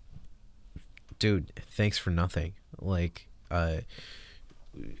like, dude, thanks for nothing. Like,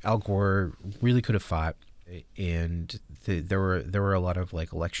 Al Gore really could have fought, and there were a lot of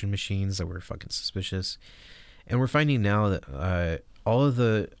like election machines that were fucking suspicious, and we're finding now that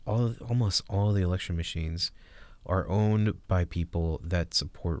almost all of the election machines are owned by people that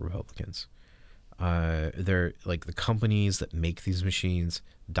support Republicans. They're like the companies that make these machines.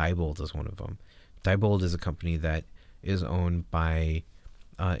 Diebold is one of them. Diebold is a company that is owned by,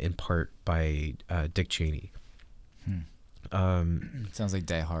 in part by Dick Cheney. Sounds like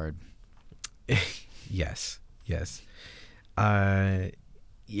Die Hard. Yes.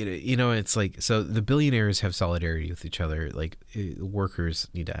 It's like, so the billionaires have solidarity with each other. Like, workers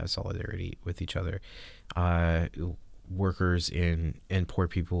need to have solidarity with each other. Workers and poor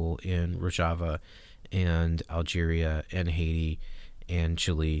people in Rojava and Algeria and Haiti and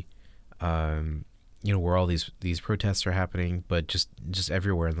Chile, where all these protests are happening, but just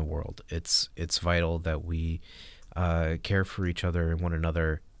everywhere in the world. It's vital that we care for each other and one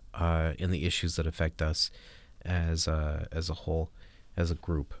another in the issues that affect us as a whole, as a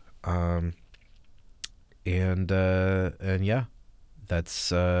group. And yeah,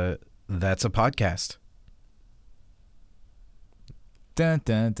 that's a podcast. Dun,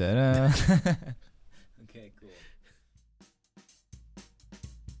 dun, dun, dun.